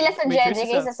malapit sila sa Jeje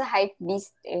kaysa sa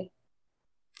Hypebeast eh.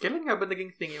 Kailan nga ba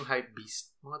naging thing yung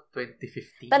Hypebeast? Mga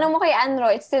 2015? Tanong mo kay Anro,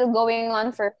 it's still going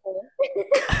on for 4.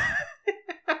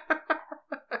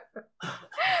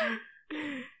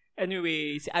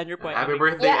 Anyway, si Anro po. Happy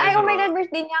birthday, Anro. Oh my God,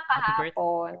 birthday niya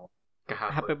kahapon.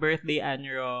 Happy birthday,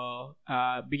 Anro.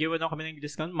 Bigyan mo na kami ng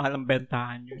discount. Mahal ang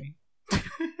bentahan nyo eh.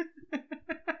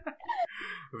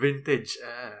 Vintage.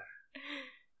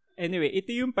 Anyway,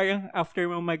 ito yung parang after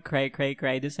mo mag-cry,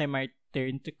 this is my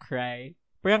turn to cry.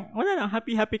 Parang, wala lang,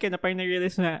 happy ka na. Parang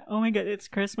na-realize na, oh my God, it's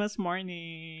Christmas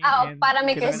morning. Para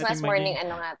may Christmas morning,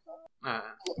 ano nga to.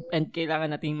 And kailangan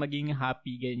nating maging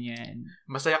happy, ganyan.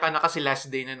 Masaya ka na kasi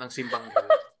last day na ng simbang gabi.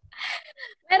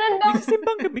 Meron ba?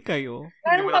 Simbang gabi kayo?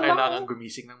 Hindi mo na kailangan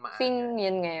gumising ng maaga. Thing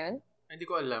yun ngayon? Hindi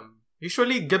ko alam.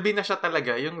 Usually, gabi na siya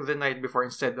talaga, yung the night before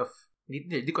instead of,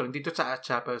 hindi ko alam, dito sa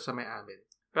chapel sa may amin.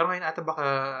 Pero ngayon ata baka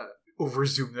over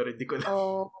Zoom na rin, di ko alam.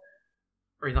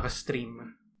 Or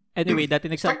naka-stream. Anyway, dati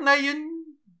start na yun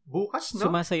bukas, no?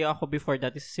 Sumasaya ako before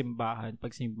dati sa simbahan,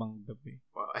 pag simbang gabi.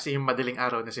 Wow, as yung madaling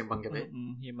araw na simbang gabi?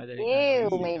 Yung madaling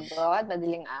araw. Oh my God,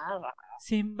 madaling araw.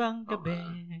 Simbang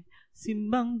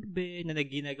gabi, na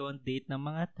ginagawang date ng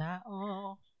mga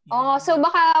tao. So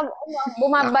baka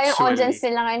bumaba yung audience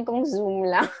nila ngayon kung Zoom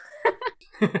lang.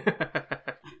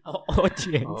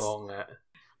 Audience. Oo nga.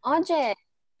 Audience.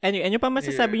 Anyway, ano pa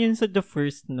masasabi niyo sa The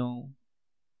First Snow?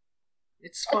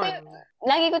 It's fun.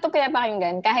 Lagi ko ito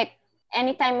pinapakinggan kahit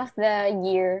any time of the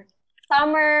year.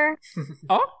 Summer.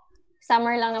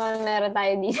 Summer lang naman meron tayo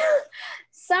dito.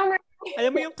 Summer.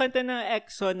 Alam mo yung kanta ng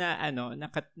EXO na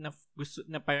gusto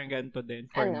na parang ganito din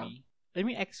for me. Alam mo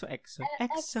yung EXO.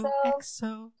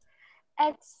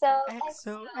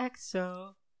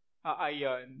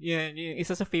 Ayun. Yan, yung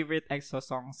isa sa favorite EXO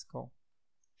songs ko.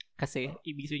 Kasi,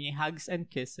 ibig sabihin niya, hugs and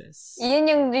kisses. Yun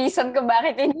yung reason ko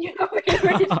bakit yun yung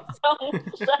favorite song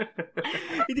siya.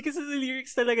 Hindi kasi sa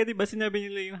lyrics talaga, diba, sinabi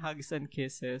nila yung hugs and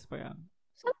kisses. Parang,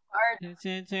 hug,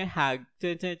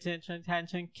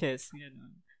 kiss,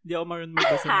 gano'n. Hindi ako marunong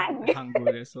magbasa ng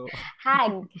Hangul. So.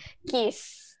 Hug,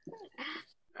 kiss.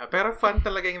 Pero fun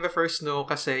talaga yung The First Snow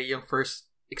kasi yung first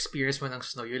experience mo ng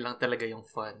snow, yun lang talaga yung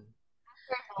fun.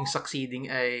 Yung succeeding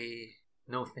ay...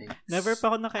 No thanks. Never pa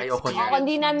ako naka-experience. Ako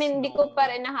hindi ko pa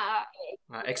rin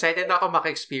excited ako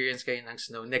maka-experience kayo ng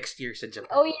snow next year sa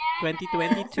Japan. Oh yeah!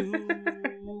 2022.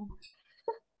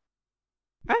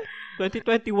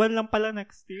 2021 lang pala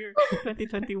next year.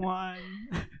 2021.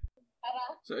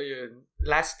 So, yun.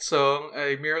 Last song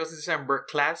ay Miracles in December.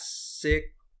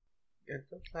 Classic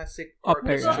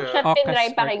orchestra. Siya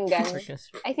tinry pakinggan.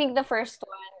 I think the first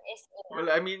one is enough.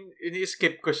 Well, I mean,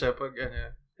 ini-skip ko siya pag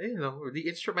ayun lang, the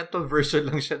instrumental version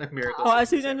lang siya ng Miracles.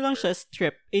 As in, lang siya,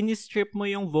 strip. Ini-strip mo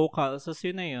yung vocals, so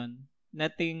yun na yun.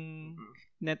 Nothing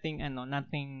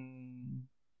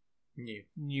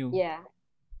new. Yeah.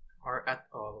 Or at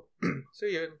all. So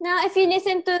yun. Now, if you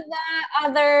listen to the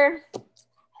other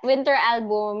winter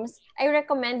albums, I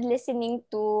recommend listening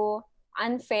to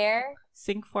Unfair.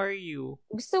 Sing For You.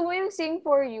 Gusto mo yung Sing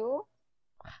For You?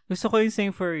 Gusto ko yung Sing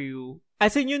For You.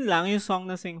 As in, yun lang, yung song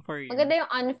na Sing For You. Maganda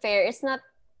yung Unfair. It's not,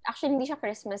 actually, hindi siya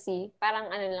Christmassy. Parang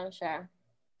lang siya.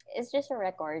 It's just a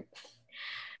record.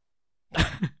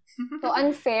 So,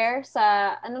 Unfair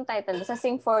sa, anong title? Sa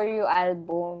Sing For You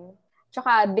album.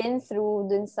 Tsaka, Been Through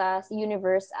dun sa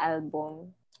Universe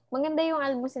album. Maganda yung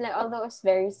album sila, although it's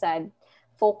very sad.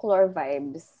 Folklore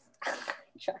vibes.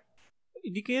 Sure.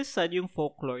 Hindi kaya sad yung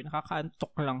folklore.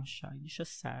 Nakakaantok lang siya. Hindi siya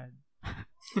sad.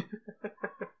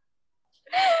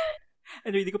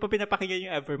 Ano, hindi ko pa pinapakinggan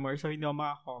yung Evermore, so hindi ako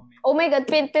makakomment. Oh my God,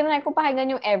 tinry ko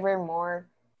pakinggan yung Evermore.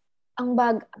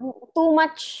 Too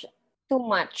much.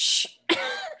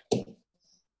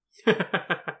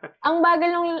 Ang bagal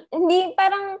nung, hindi,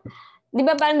 parang, di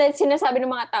ba parang dahil sinasabi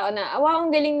ng mga tao na, wow, ang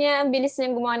galing niya, ang bilis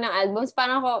niya gumawa ng albums.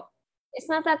 Parang ako, it's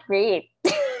not that great.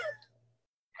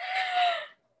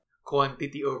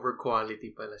 Quantity over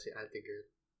quality pala si ate girl.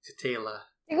 Si Taylor.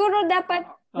 Siguro dapat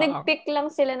nag-pick lang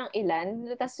sila ng ilan.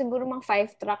 Tapos siguro mga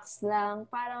 5 tracks lang.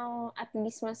 Parang at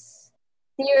least mas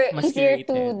easier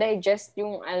to digest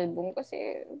yung album.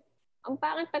 Kasi ang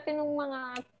pangit pati nung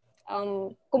mga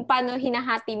kung paano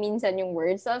hinahati minsan yung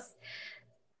words. Tapos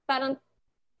parang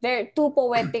they're too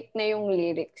poetic na yung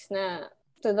lyrics na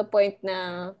to the point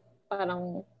na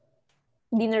parang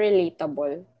hindi na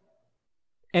relatable.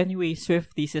 Anyway,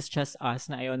 Swifties is just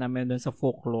us na ayaw namin dun sa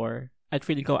folklore. At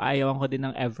feeling ko, ayaw ko din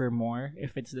ng Evermore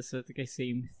if it's the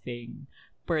same thing.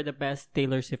 Per the best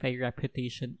Taylor Swift ay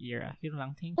Reputation era. Yun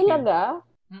lang, thank you. Talaga?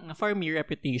 For me,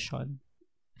 Reputation.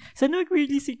 Sana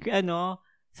mag-release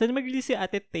si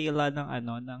Ate Taylor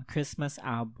ng Christmas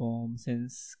album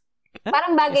since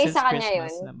parang bagay sa kanya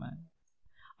Christmas yun. Naman.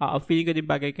 Feeling ko din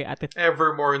bagay kay Ate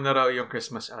Evermore na raw yung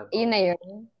Christmas album. Yun na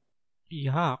yun.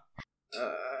 Yuck.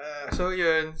 So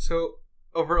yun. So,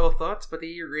 overall thoughts,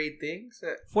 pati ratings?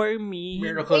 For me,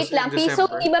 Miracles wait lang, in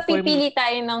December. so iba pipili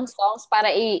tayo ng songs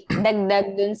para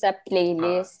idagdag dun sa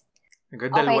playlist.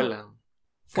 Dalawa lang.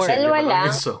 Dalawa lang.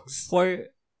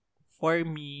 For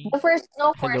me. The first,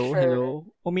 no, for hello, sure. Hello.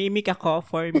 Umiimik ako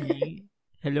for me.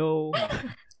 Hello.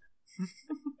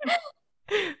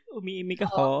 Umiimik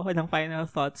ako ng final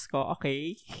thoughts ko.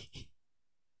 Okay.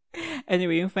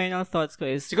 Anyway, yung final thoughts ko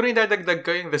is... Siguro yung dadagdag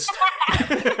ko yung this time.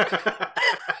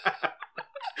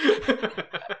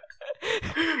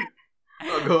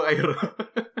 Go, Iro.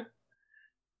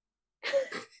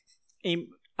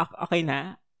 Okay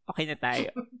na? Okay na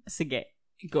tayo. Sige,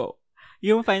 go.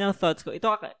 Yung final thoughts ko,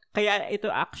 kaya ito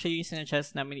actually yung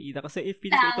sinuggest namin ni Ida kasi if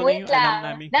feel ko ito na yung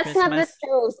alam namin That's Christmas. not the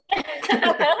truth.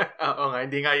 Oo nga,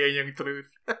 hindi nga yan yung truth.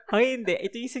 Okay, hindi.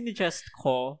 Ito yung sinuggest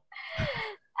ko.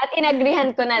 At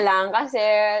inagrihan ko na lang kasi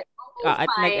at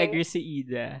nag-agree si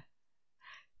Ida.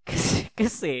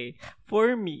 Kasi,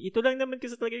 for me, ito lang naman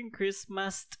kasi talaga yung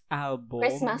Christmas album.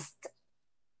 Christmas.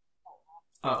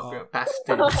 Okay, past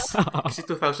tense. Kasi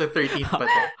 2013 pa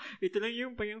to. Ito lang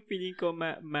yung feeling ko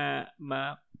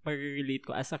mag-relate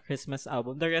ko as a Christmas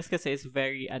album. The rest kasi is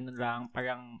very,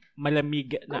 parang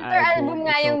malamig na album. Album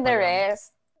nga yung The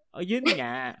Rest. Yun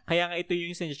nga. Kaya nga ito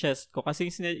yung suggest ko. Kasi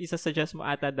yung isa-suggest mo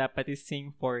ata dapat is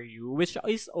Sing For You. Which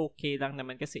is okay lang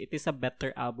naman kasi it is a better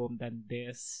album than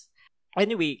this.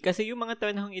 Anyway, kasi yung mga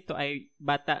panahong ito ay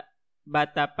bata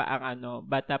pa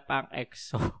ang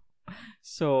EXO.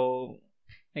 So,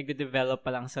 nagde-develop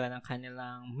pa lang sila ng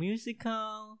kanilang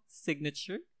musical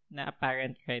signature na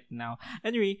apparent right now.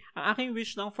 Anyway, ang aking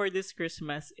wish lang for this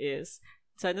Christmas is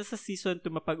sana sa season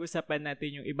 2 mapag-usapan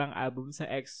natin yung ibang album sa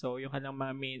EXO, yung kanilang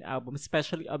mga main album,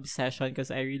 especially Obsession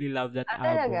because I really love that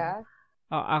album. Talaga?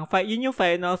 Yun yung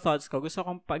final thoughts ko. Gusto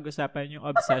kong pag-usapan yung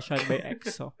Obsession by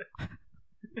EXO.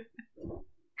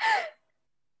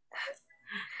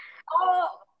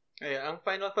 Ang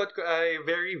final thought ko ay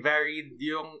very varied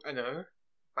yung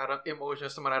parang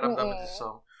emotions na mararamdaman sa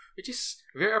song. Which is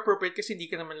very appropriate kasi hindi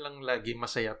ka naman lang lagi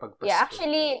masaya pag Pasko. Yeah,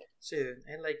 actually, so,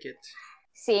 I like it.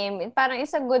 Same. Parang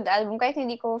it's a good album kahit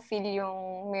hindi ko feel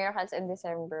yung Miracles in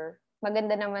December.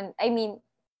 Maganda naman. I mean,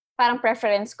 parang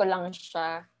preference ko lang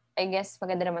siya. I guess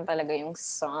maganda naman talaga yung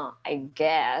song. I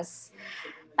guess.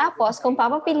 Tapos, kung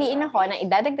papapiliin ako na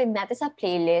idadagdag natin sa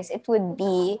playlist, it would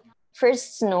be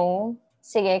First Snow.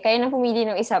 Sige, kayo na pumili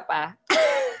ng isa pa.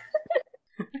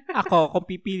 Ako, kung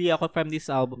pipili ako from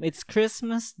this album, it's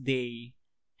Christmas Day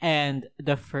and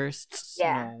The First Snow.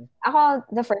 Yeah. Ako,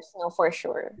 The First Snow for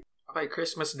sure. Okay,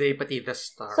 Christmas Day pati The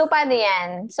Star. So, paano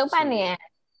yan? So,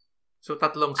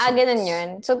 tatlong songs. Ganun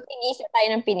yun. So, tig-isa tayo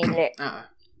ng pinili.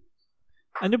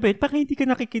 Ano ba yun? Parang hindi ka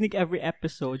nakikinig every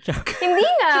episode. Hindi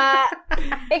nga.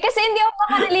 Kasi hindi ako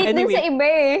makarelate dun sa iba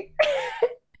eh.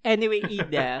 Anyway,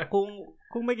 Ida,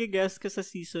 kung mag-guess ka sa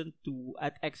season 2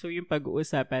 at EXO yung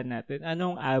pag-uusapan natin,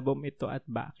 anong album ito at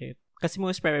bakit? Kasi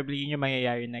most probably yun yung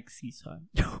mangyayari next season.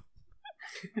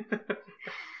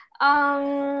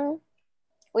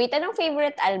 Wait, anong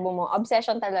favorite album mo?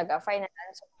 Obsession talaga. Final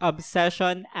answer.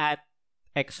 Obsession at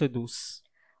Exodus.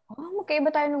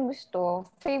 Magkaiba tayo ng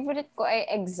gusto. Favorite ko ay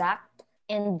Exact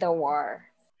and The War.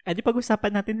 Di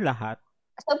pag-usapan natin lahat.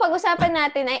 So, pag-usapan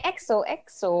natin ay EXO.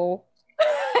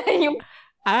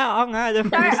 Oo nga, the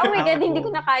first Oh my God, album. hindi ko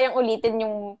na kayang ulitin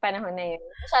yung panahon na yun.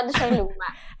 Masyado siyang luma.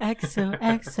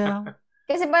 EXO.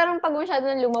 Kasi parang pag masyado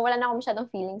ng luma, wala na ako masyadong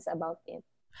feelings about it.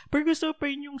 Pero gusto pa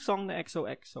rin yung song na EXO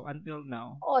until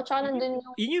now. Oo, tsaka nandun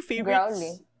yung Yun yung favorites. Growl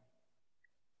eh.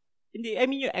 Hindi, I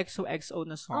mean yung EXO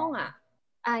na song. Oo nga.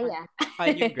 Yeah.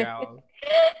 Yung Growl.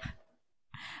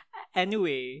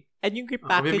 Anyway, and yung Kung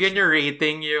repackage... bibigyan yung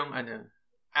rating yung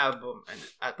album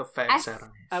out of 5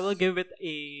 sarang. I will give it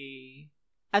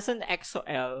as an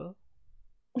EXO-L,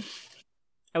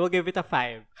 I will give it a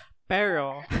 5.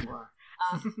 Pero,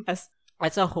 as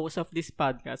a host of this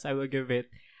podcast, I will give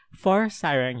it 4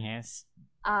 saranges.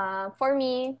 For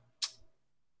me,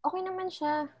 okay naman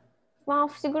siya.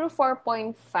 Siguro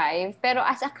 4.5. Pero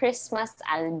as a Christmas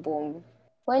album,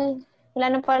 well, wala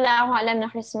na pala akong alam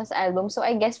na Christmas album. So,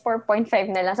 I guess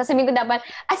 4.5 na lang. Sasabihin ko dapat,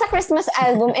 as a Christmas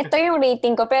album, ito yung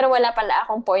rating ko. Pero wala pala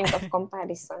akong point of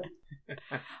comparison.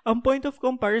 Ang point of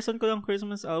comparison ko ng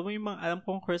Christmas album, yung mga alam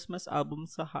kong Christmas album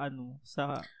sa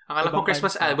sa... Ang alam kong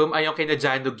Christmas album ay yung kina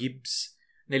Jano Gibbs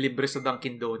na libre sa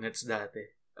Dunkin Donuts dati.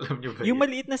 Alam niyo ba yung yun?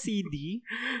 maliit na CD?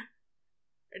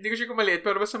 Hindi ko siya maliit,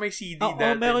 pero basta may CD Oo,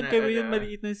 dati. meron kayo yung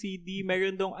maliit na CD.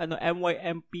 Meron dong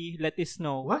MYMP, Let It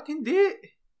Snow. What? Hindi.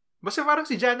 Basta parang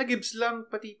si Jana Gibbs lang,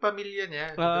 pati pamilya niya.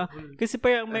 Kasi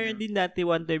parang meron din dati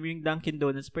one time yung Dunkin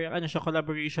Donuts, parang siya,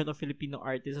 collaboration of Filipino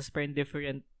artists, parang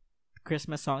different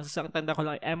Christmas songs. Ang tanda ko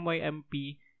lang,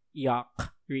 MYMP,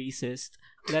 Yuck, Racist,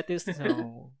 Let It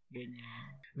Snow,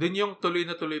 ganyan. Doon yung tuloy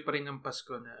na tuloy pa rin ng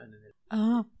Pasko na nila.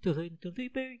 Tuloy na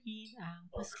tuloy pa rin ang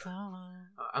Pasko.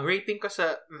 Ang rating ko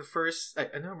sa the first,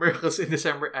 Miracles in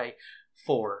December ay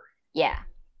 4. Yeah.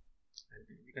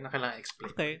 Hindi ko na kailangan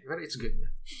explain. Okay. Pero it's good.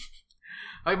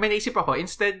 Okay, may naisip ako,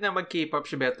 instead na mag-K-pop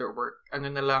siya better work, ano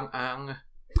na lang ang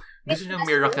gusto niyang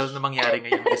miracle na mangyari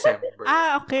ngayong December.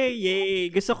 Okay,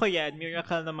 yay. Gusto ko yan.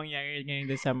 Miracle na mangyari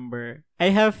ngayong December. I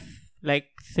have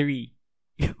like 3.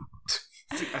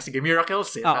 Sige,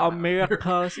 miracles eh.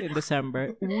 Miracles in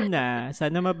December. Una,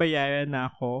 sana mabayaran na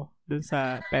ako dun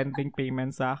sa pending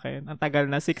payment sa akin. Ang tagal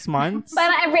na 6 months.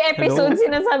 Parang every episode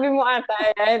sinasabi mo ata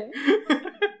yan.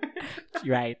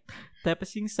 Right.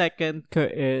 Tapos yung second ko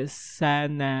is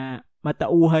sana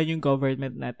matauhan yung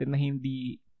government natin na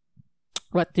hindi,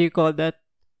 what do you call that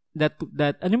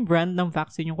anong brand ng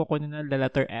vaccine yung kukunin na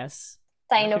letter S?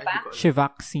 Sinovac?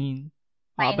 Shivaccine.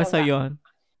 Basta yun.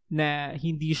 Na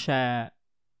hindi siya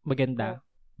maganda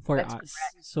for us.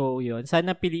 So, yun.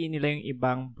 Sana piliin nila yung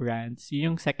ibang brands.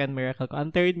 Yun yung second miracle ko.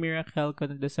 Ang third miracle ko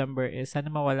ng December is sana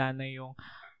mawala na yung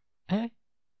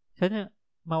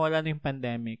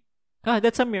pandemic.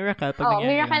 That's a miracle.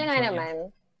 Miracle nga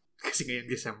naman. Kasi ngayong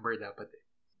December dapat eh.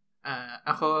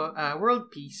 Ako,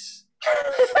 world peace.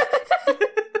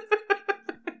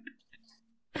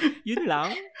 Yun lang?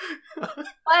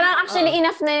 Parang actually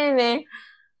enough na yun eh.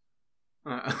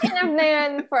 Enough na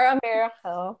yun for a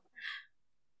miracle.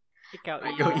 Ikaw.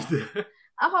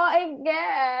 Ako, I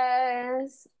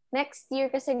guess, next year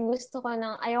kasi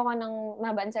ayoko ng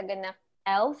mabansagan na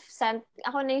elf.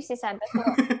 Ako na yung si Santa. So,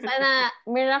 sana,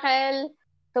 miracle,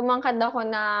 tumangkad ako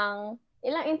ng,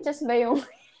 ilang inches ba yung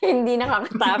hindi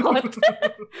nakakatakot?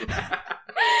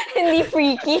 Hindi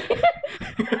freaky.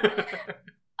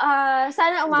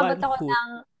 Sana umabot ako ng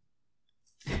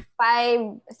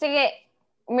 5, sige,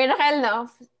 miracle, no?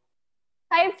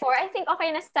 5'4". I think okay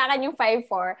na sa akin yung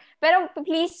 5'4". Pero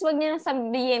please, wag niyo nang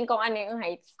sabihin kung ano yung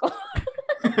height ko.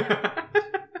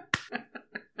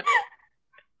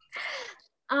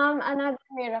 Another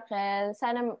miracle,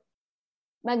 sana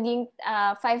maging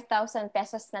 5,000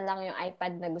 pesos na lang yung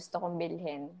iPad na gusto kong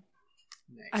bilhin.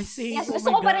 Nice. I see. Yes,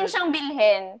 gusto ko pa rin siyang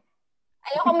bilhin.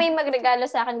 Ayoko may magregalo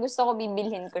sa akin, gusto ko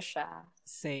bibilhin ko siya.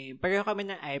 Same. Pareho kami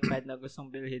ng iPad na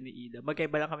gustong bilhin ni Ida.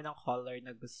 Magkaiba lang kami ng color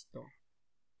na gusto.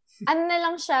 Ano na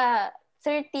lang siya,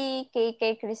 30K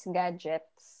kay Chris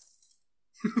Gadgets.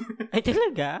 Ay,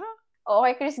 talaga? Oo,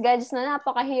 kay Chris Gadgets na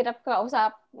napakahirap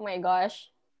kausap. Oh my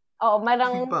gosh. Oo,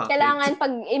 marang kailangan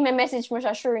pag i-message mo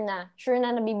siya, sure na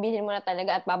nabibilhin mo na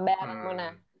talaga at babayaran mo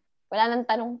na. Wala nang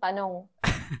tanong-tanong.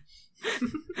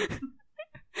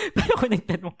 Pero kung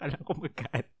nagtanong ka lang kung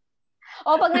magkaan.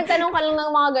 O, pag nagtanong ka lang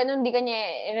ng mga ganun, di ka niya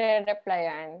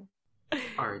i-replyan.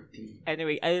 RT.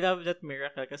 Anyway, I love that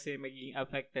miracle kasi magiging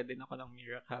affected din ako ng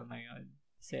miracle na yun.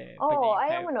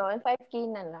 Ayaw mo nun. 5K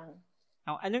na lang.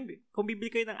 Kung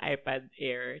bibili kayo ng iPad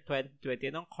Air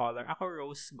 2020, anong color? Ako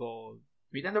rose gold.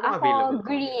 Wait, ano bang available? Ako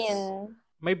green.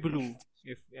 May blue,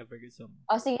 if ever gusto mo.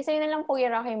 Sige, sa'yo na lang po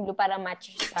yung yung blue para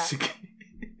match sa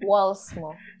walls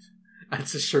mo. At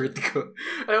sa shirt ko.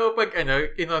 Alam mo pag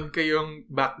in-on ko yung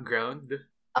background.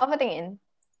 Patingin.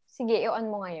 Sige, i-on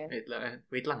mo ngayon.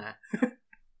 Wait lang ha.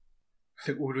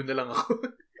 Nag-ulo na lang ako.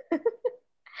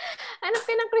 Ano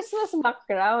pinang-Christmas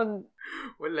background?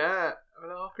 Wala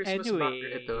akong Christmas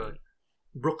background. Ito,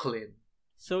 Brooklyn.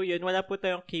 So yun, wala po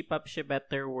tayong K-pop She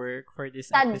Better Work for this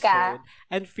Sad episode. ka?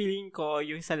 And feeling ko,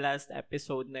 yung sa last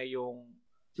episode na yung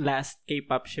last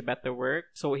K-pop She Better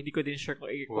Work. So hindi ko din sure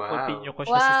kung i-continue ko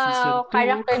siya sa season 2.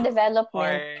 Character Or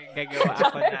development. gagawa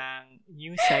ako ng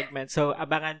new segment. So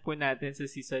abangan po natin sa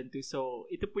season 2. So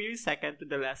ito po yung second to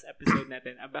the last episode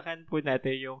natin. Abangan po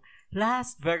natin yung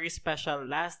very special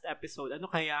last episode. Ano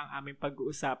kaya ang aming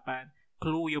pag-uusapan?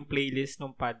 Clue yung playlist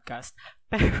ng podcast.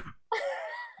 Pero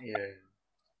yeah.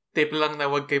 Tip lang na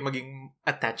huwag kayo maging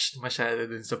attached masyado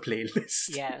dun sa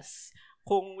playlist. yes.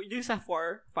 Kung yung sa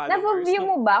 4 followers. Nabaview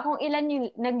mo ba kung ilan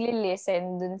yung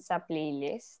nagli-listen dun sa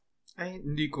playlist? Ay,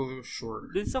 hindi ko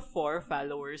sure. Dun sa 4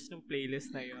 followers ng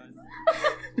playlist na yon.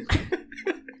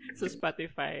 Sa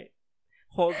Spotify.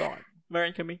 Hold on.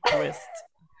 Meron kaming twist.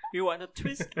 You wanna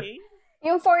twist me?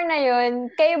 Yung 4 na yun,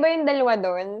 kayo ba yung dalawa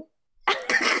dun?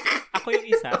 Ako yung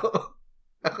isa.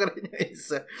 Ako rin yung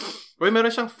isa. Well,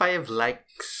 meron siyang 5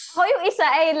 likes. Ako yung isa,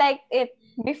 I liked it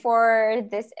before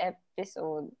this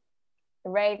episode.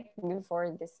 Right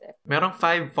before this episode. Merong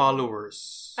 5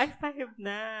 followers. Ay, 5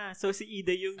 na. So, si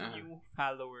Ida yung new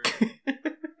follower.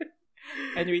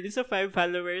 Anyway, dun sa 5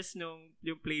 followers nung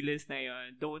yung playlist na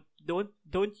yon,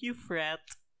 don't you fret,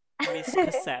 Miss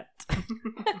Cassette.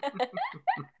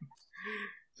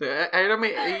 So, I know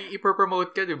may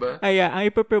i-promote ka, di ba? Ay, ang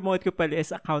ipopromote ko pala is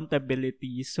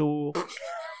accountability. So,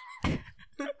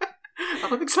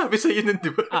 ako nagsabi sa iyo nun,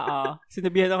 di ba? oo.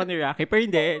 Sinabihan ako ni Rocky. Pero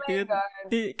hindi.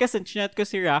 Kasi chinat ko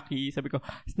si Rocky. Sabi ko,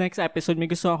 next episode, may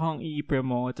gusto akong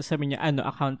i-promote. Tapos sabi niya,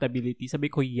 accountability. Sabi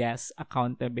ko, yes,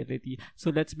 accountability. So,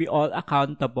 let's be all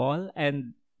accountable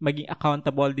and maging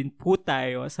accountable din po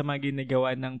tayo sa mga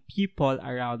ginagawa ng people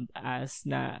around us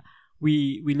na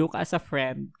we look as a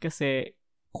friend kasi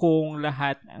kung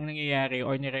lahat ang nangyayari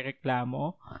or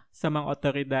nirereklamo sa mga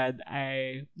otoridad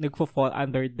ay nagfo-fall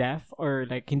under deaf or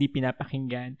like hindi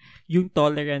pinapakinggan, yung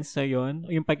tolerance sa yun,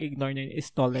 yung pag-ignore na yun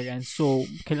is tolerance. So,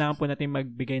 kailangan po natin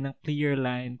magbigay ng clear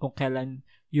line kung kailan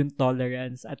yung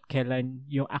tolerance at kailan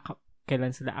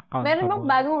sila accountable. Meron bang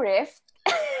bagong riff?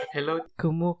 Hello?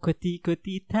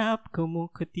 Kumukuti-kuti-tap,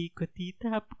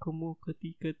 kumukuti-kuti-tap,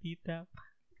 kumukuti-kuti-tap.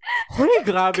 Hoy,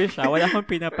 grabe siya. Wala akong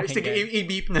pinapakinggan. Sige,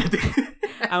 i-beep natin.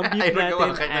 Ang beep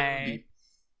natin ay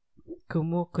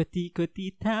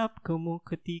kumukuti-kuti-tap,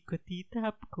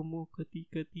 kumukuti-kuti-tap,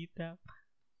 kumukuti-kuti-tap.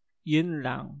 Yun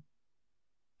lang.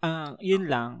 Yun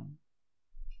lang.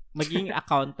 Maging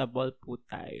accountable po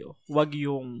tayo. Wag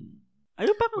yung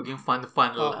wag yung fun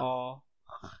lang. Oo.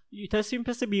 Tapos yung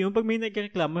sabihin mo, pag may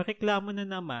reklamo na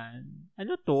naman.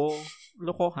 Ano to?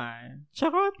 Lokohan.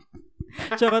 Charot.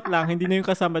 Charot lang. Hindi na yung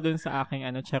kasama dun sa aking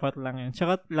charot lang yun.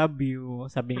 Charot, love you.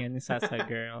 Sabi nga ni Sasa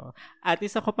Girl. At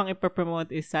isa ko pang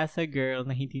ipapromote is Sasa Girl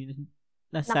na hindi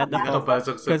nasad ako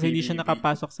kasi hindi siya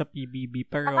nakapasok sa PBB.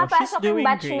 Pero she's doing great. Nakapasok yung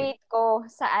batchmate ko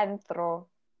sa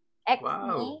Antro.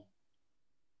 Wow.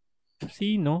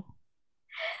 Sino?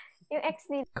 Yung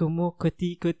ex ni...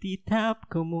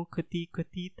 Kumukuti-kuti-tap,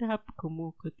 kumukuti-kuti-tap,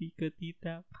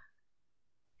 kumukuti-kuti-tap.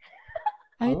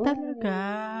 Ay, talaga.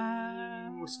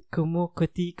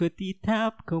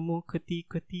 Kumukuti-kuti-tap,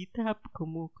 kumukuti-kuti-tap,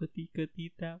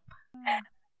 kumukuti-kuti-tap.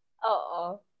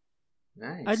 Oo.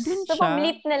 Nice. Andun So, siya.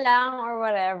 pa-bleep na lang or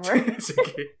whatever.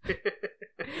 Sige.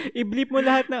 I-bleep mo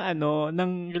lahat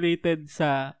ng related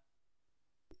sa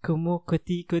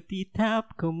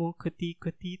kumukuti-kuti-tap,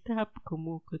 kumukuti-kuti-tap,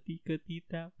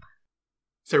 kumukuti-kuti-tap.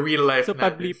 Sa real life so,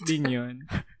 pa-bleep din yun.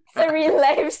 Sa real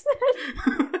lives.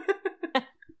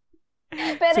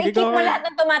 Pero sige, i-keep mo lahat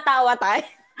ng tumatawa tayo.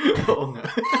 Oo nga.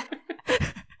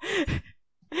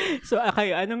 So,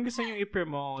 kayo, anong gusto nyo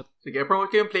i-promote? Sige, promote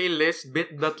ko yung playlist,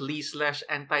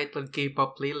 bit.ly/untitled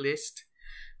K-pop playlist.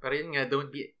 Pero yun nga,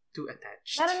 don't be too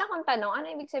attached. Meron akong tanong, ano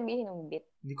ibig sabihin ng bit?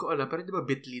 Hindi ko alam, pero di ba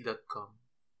bit.ly.com?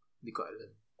 Hindi ko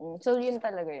alam. So, yun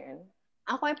talaga yun.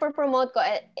 Ako i-promote ko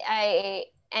ay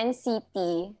NCT.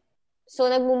 So,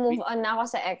 nag-move on na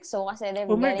ako sa EXO kasi they're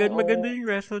oh my God, getting maganda old. yung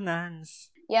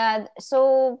resonance. Yeah,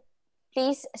 so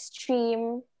please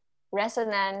stream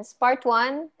Resonance Part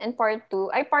 1 and Part 2.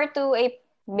 Ay, Part 2 ay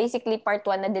basically Part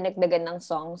 1 na dinagdagan ng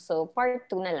song. So, Part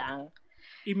 2 na lang.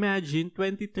 Imagine,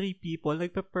 23 people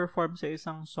nagpa-perform sa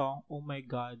isang song. Oh my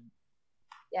God.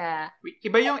 Yeah. Wait,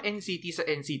 iba yung NCT sa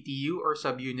NCTU or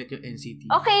subunit yung NCT?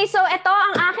 Okay, so ito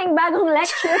ang aking bagong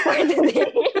lecture for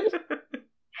today.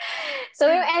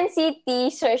 So, yung NCT,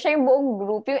 siya yung buong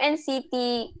group. Yung NCT,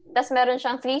 tas meron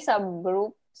siyang 3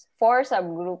 subgroups, 4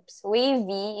 subgroups.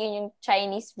 Wavy, yun yung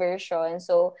Chinese version.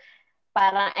 So,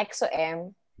 parang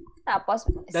EXO-M. Tapos,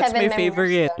 That's 7 my members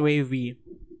favorite, yun. Wavy.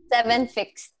 7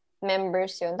 fixed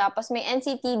members yun. Tapos, may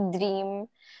NCT Dream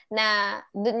na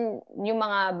dun yung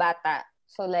mga bata.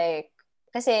 So, like,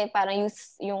 kasi parang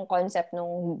youth yung concept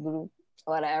ng group,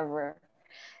 whatever.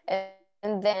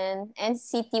 And then,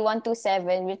 NCT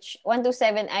 127, which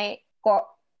 127 ay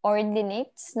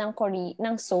coordinates ng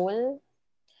Seoul.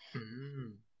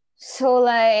 So,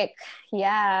 like,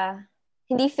 yeah.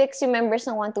 Hindi fix yung members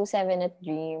ng 127 at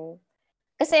Dream.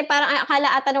 Kasi parang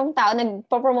akala ata ng tao,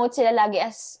 nagpo-promote sila lagi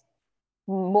as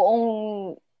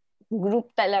buong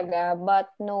group talaga.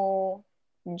 But no,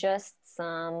 just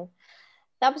some.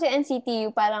 Tapos yung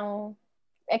NCTU, parang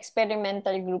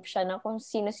experimental group siya na kung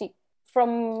sino from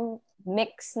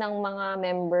mix ng mga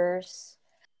members.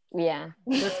 Yeah.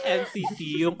 Tapos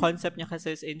NCT, yung concept niya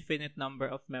kasi is infinite number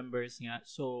of members nga.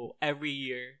 So, every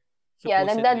year, yeah,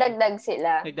 nagdadagdag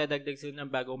sila. Nagdadagdag sila ng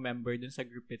bagong member dun sa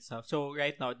group itself. So,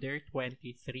 right now, they're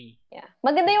 23. Yeah.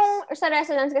 Maganda yung sa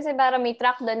Resonance kasi para may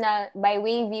track doon na by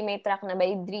Wavy, may track na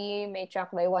by Dream, may track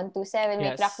by 127,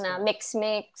 may track na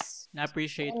mix-mix.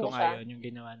 Na-appreciate ko nga yun, yung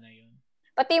ginawa na yun.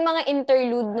 Pati yung mga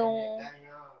interlude nung...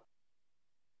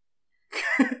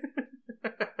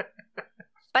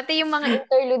 Pati yung mga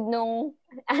interlude nung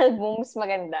albums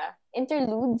maganda.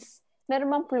 Interludes?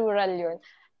 Meron bang plural yun?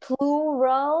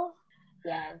 Plural?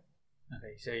 Yan.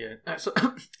 Okay, so yun. So,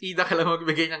 Ida ka lang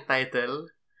magbigay ng title.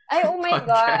 Ay, oh my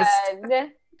God.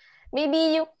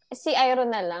 Maybe si Iron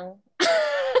na lang.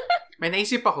 May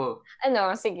naisip ako.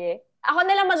 Ano, sige. Ako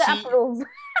na lang mag-approve.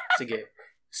 Sige.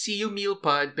 See you meal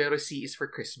pod, pero C is for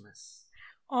Christmas.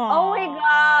 Aww. Oh my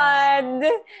God.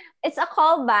 It's a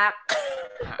callback.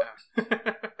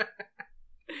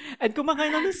 At kumakain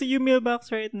na si You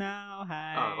Mailbox right now.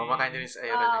 Hi. Kumakain na rin sa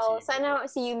Iron na si sana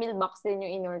si You Mailbox din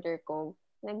yung in-order ko.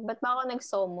 Ba't ba ako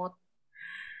nagsomot?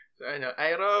 So,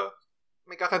 Iro,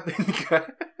 may kakantin ka?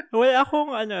 Wala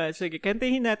akong sige,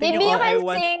 kantahin natin Maybe yung All I you can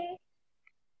Want. sing.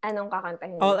 Anong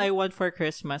kakantahin? All I Want for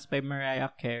Christmas by Mariah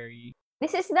Carey.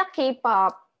 This is the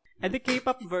K-pop. And the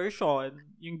K-pop version,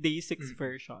 yung Day 6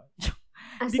 version.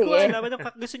 Hindi Sige. ko alam,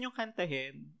 gusto nyo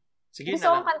kantahin? Sige Gusto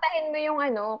kong kantahin mo yung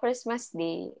Christmas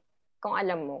Day. Kung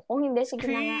alam mo. Kung hindi, sige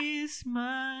na nga.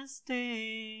 Christmas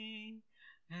Day.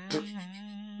 Merry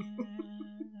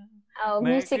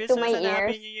music to my Christmas and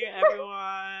ears. Happy New Year,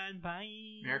 everyone.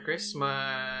 Bye. Merry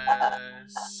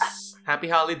Christmas. Happy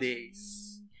holidays.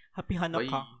 Happy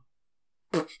Hanukkah.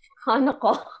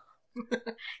 Hanukkah.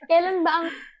 Kailan ba ang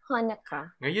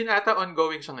Hanukkah? Ngayon ata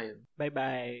ongoing siya ngayon.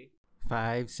 Bye-bye.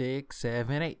 5, 6,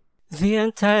 7, 8. The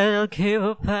Untitled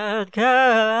K-pop Podcast.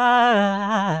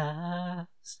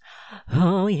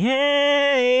 Oh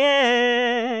yeah,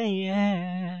 yeah,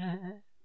 yeah.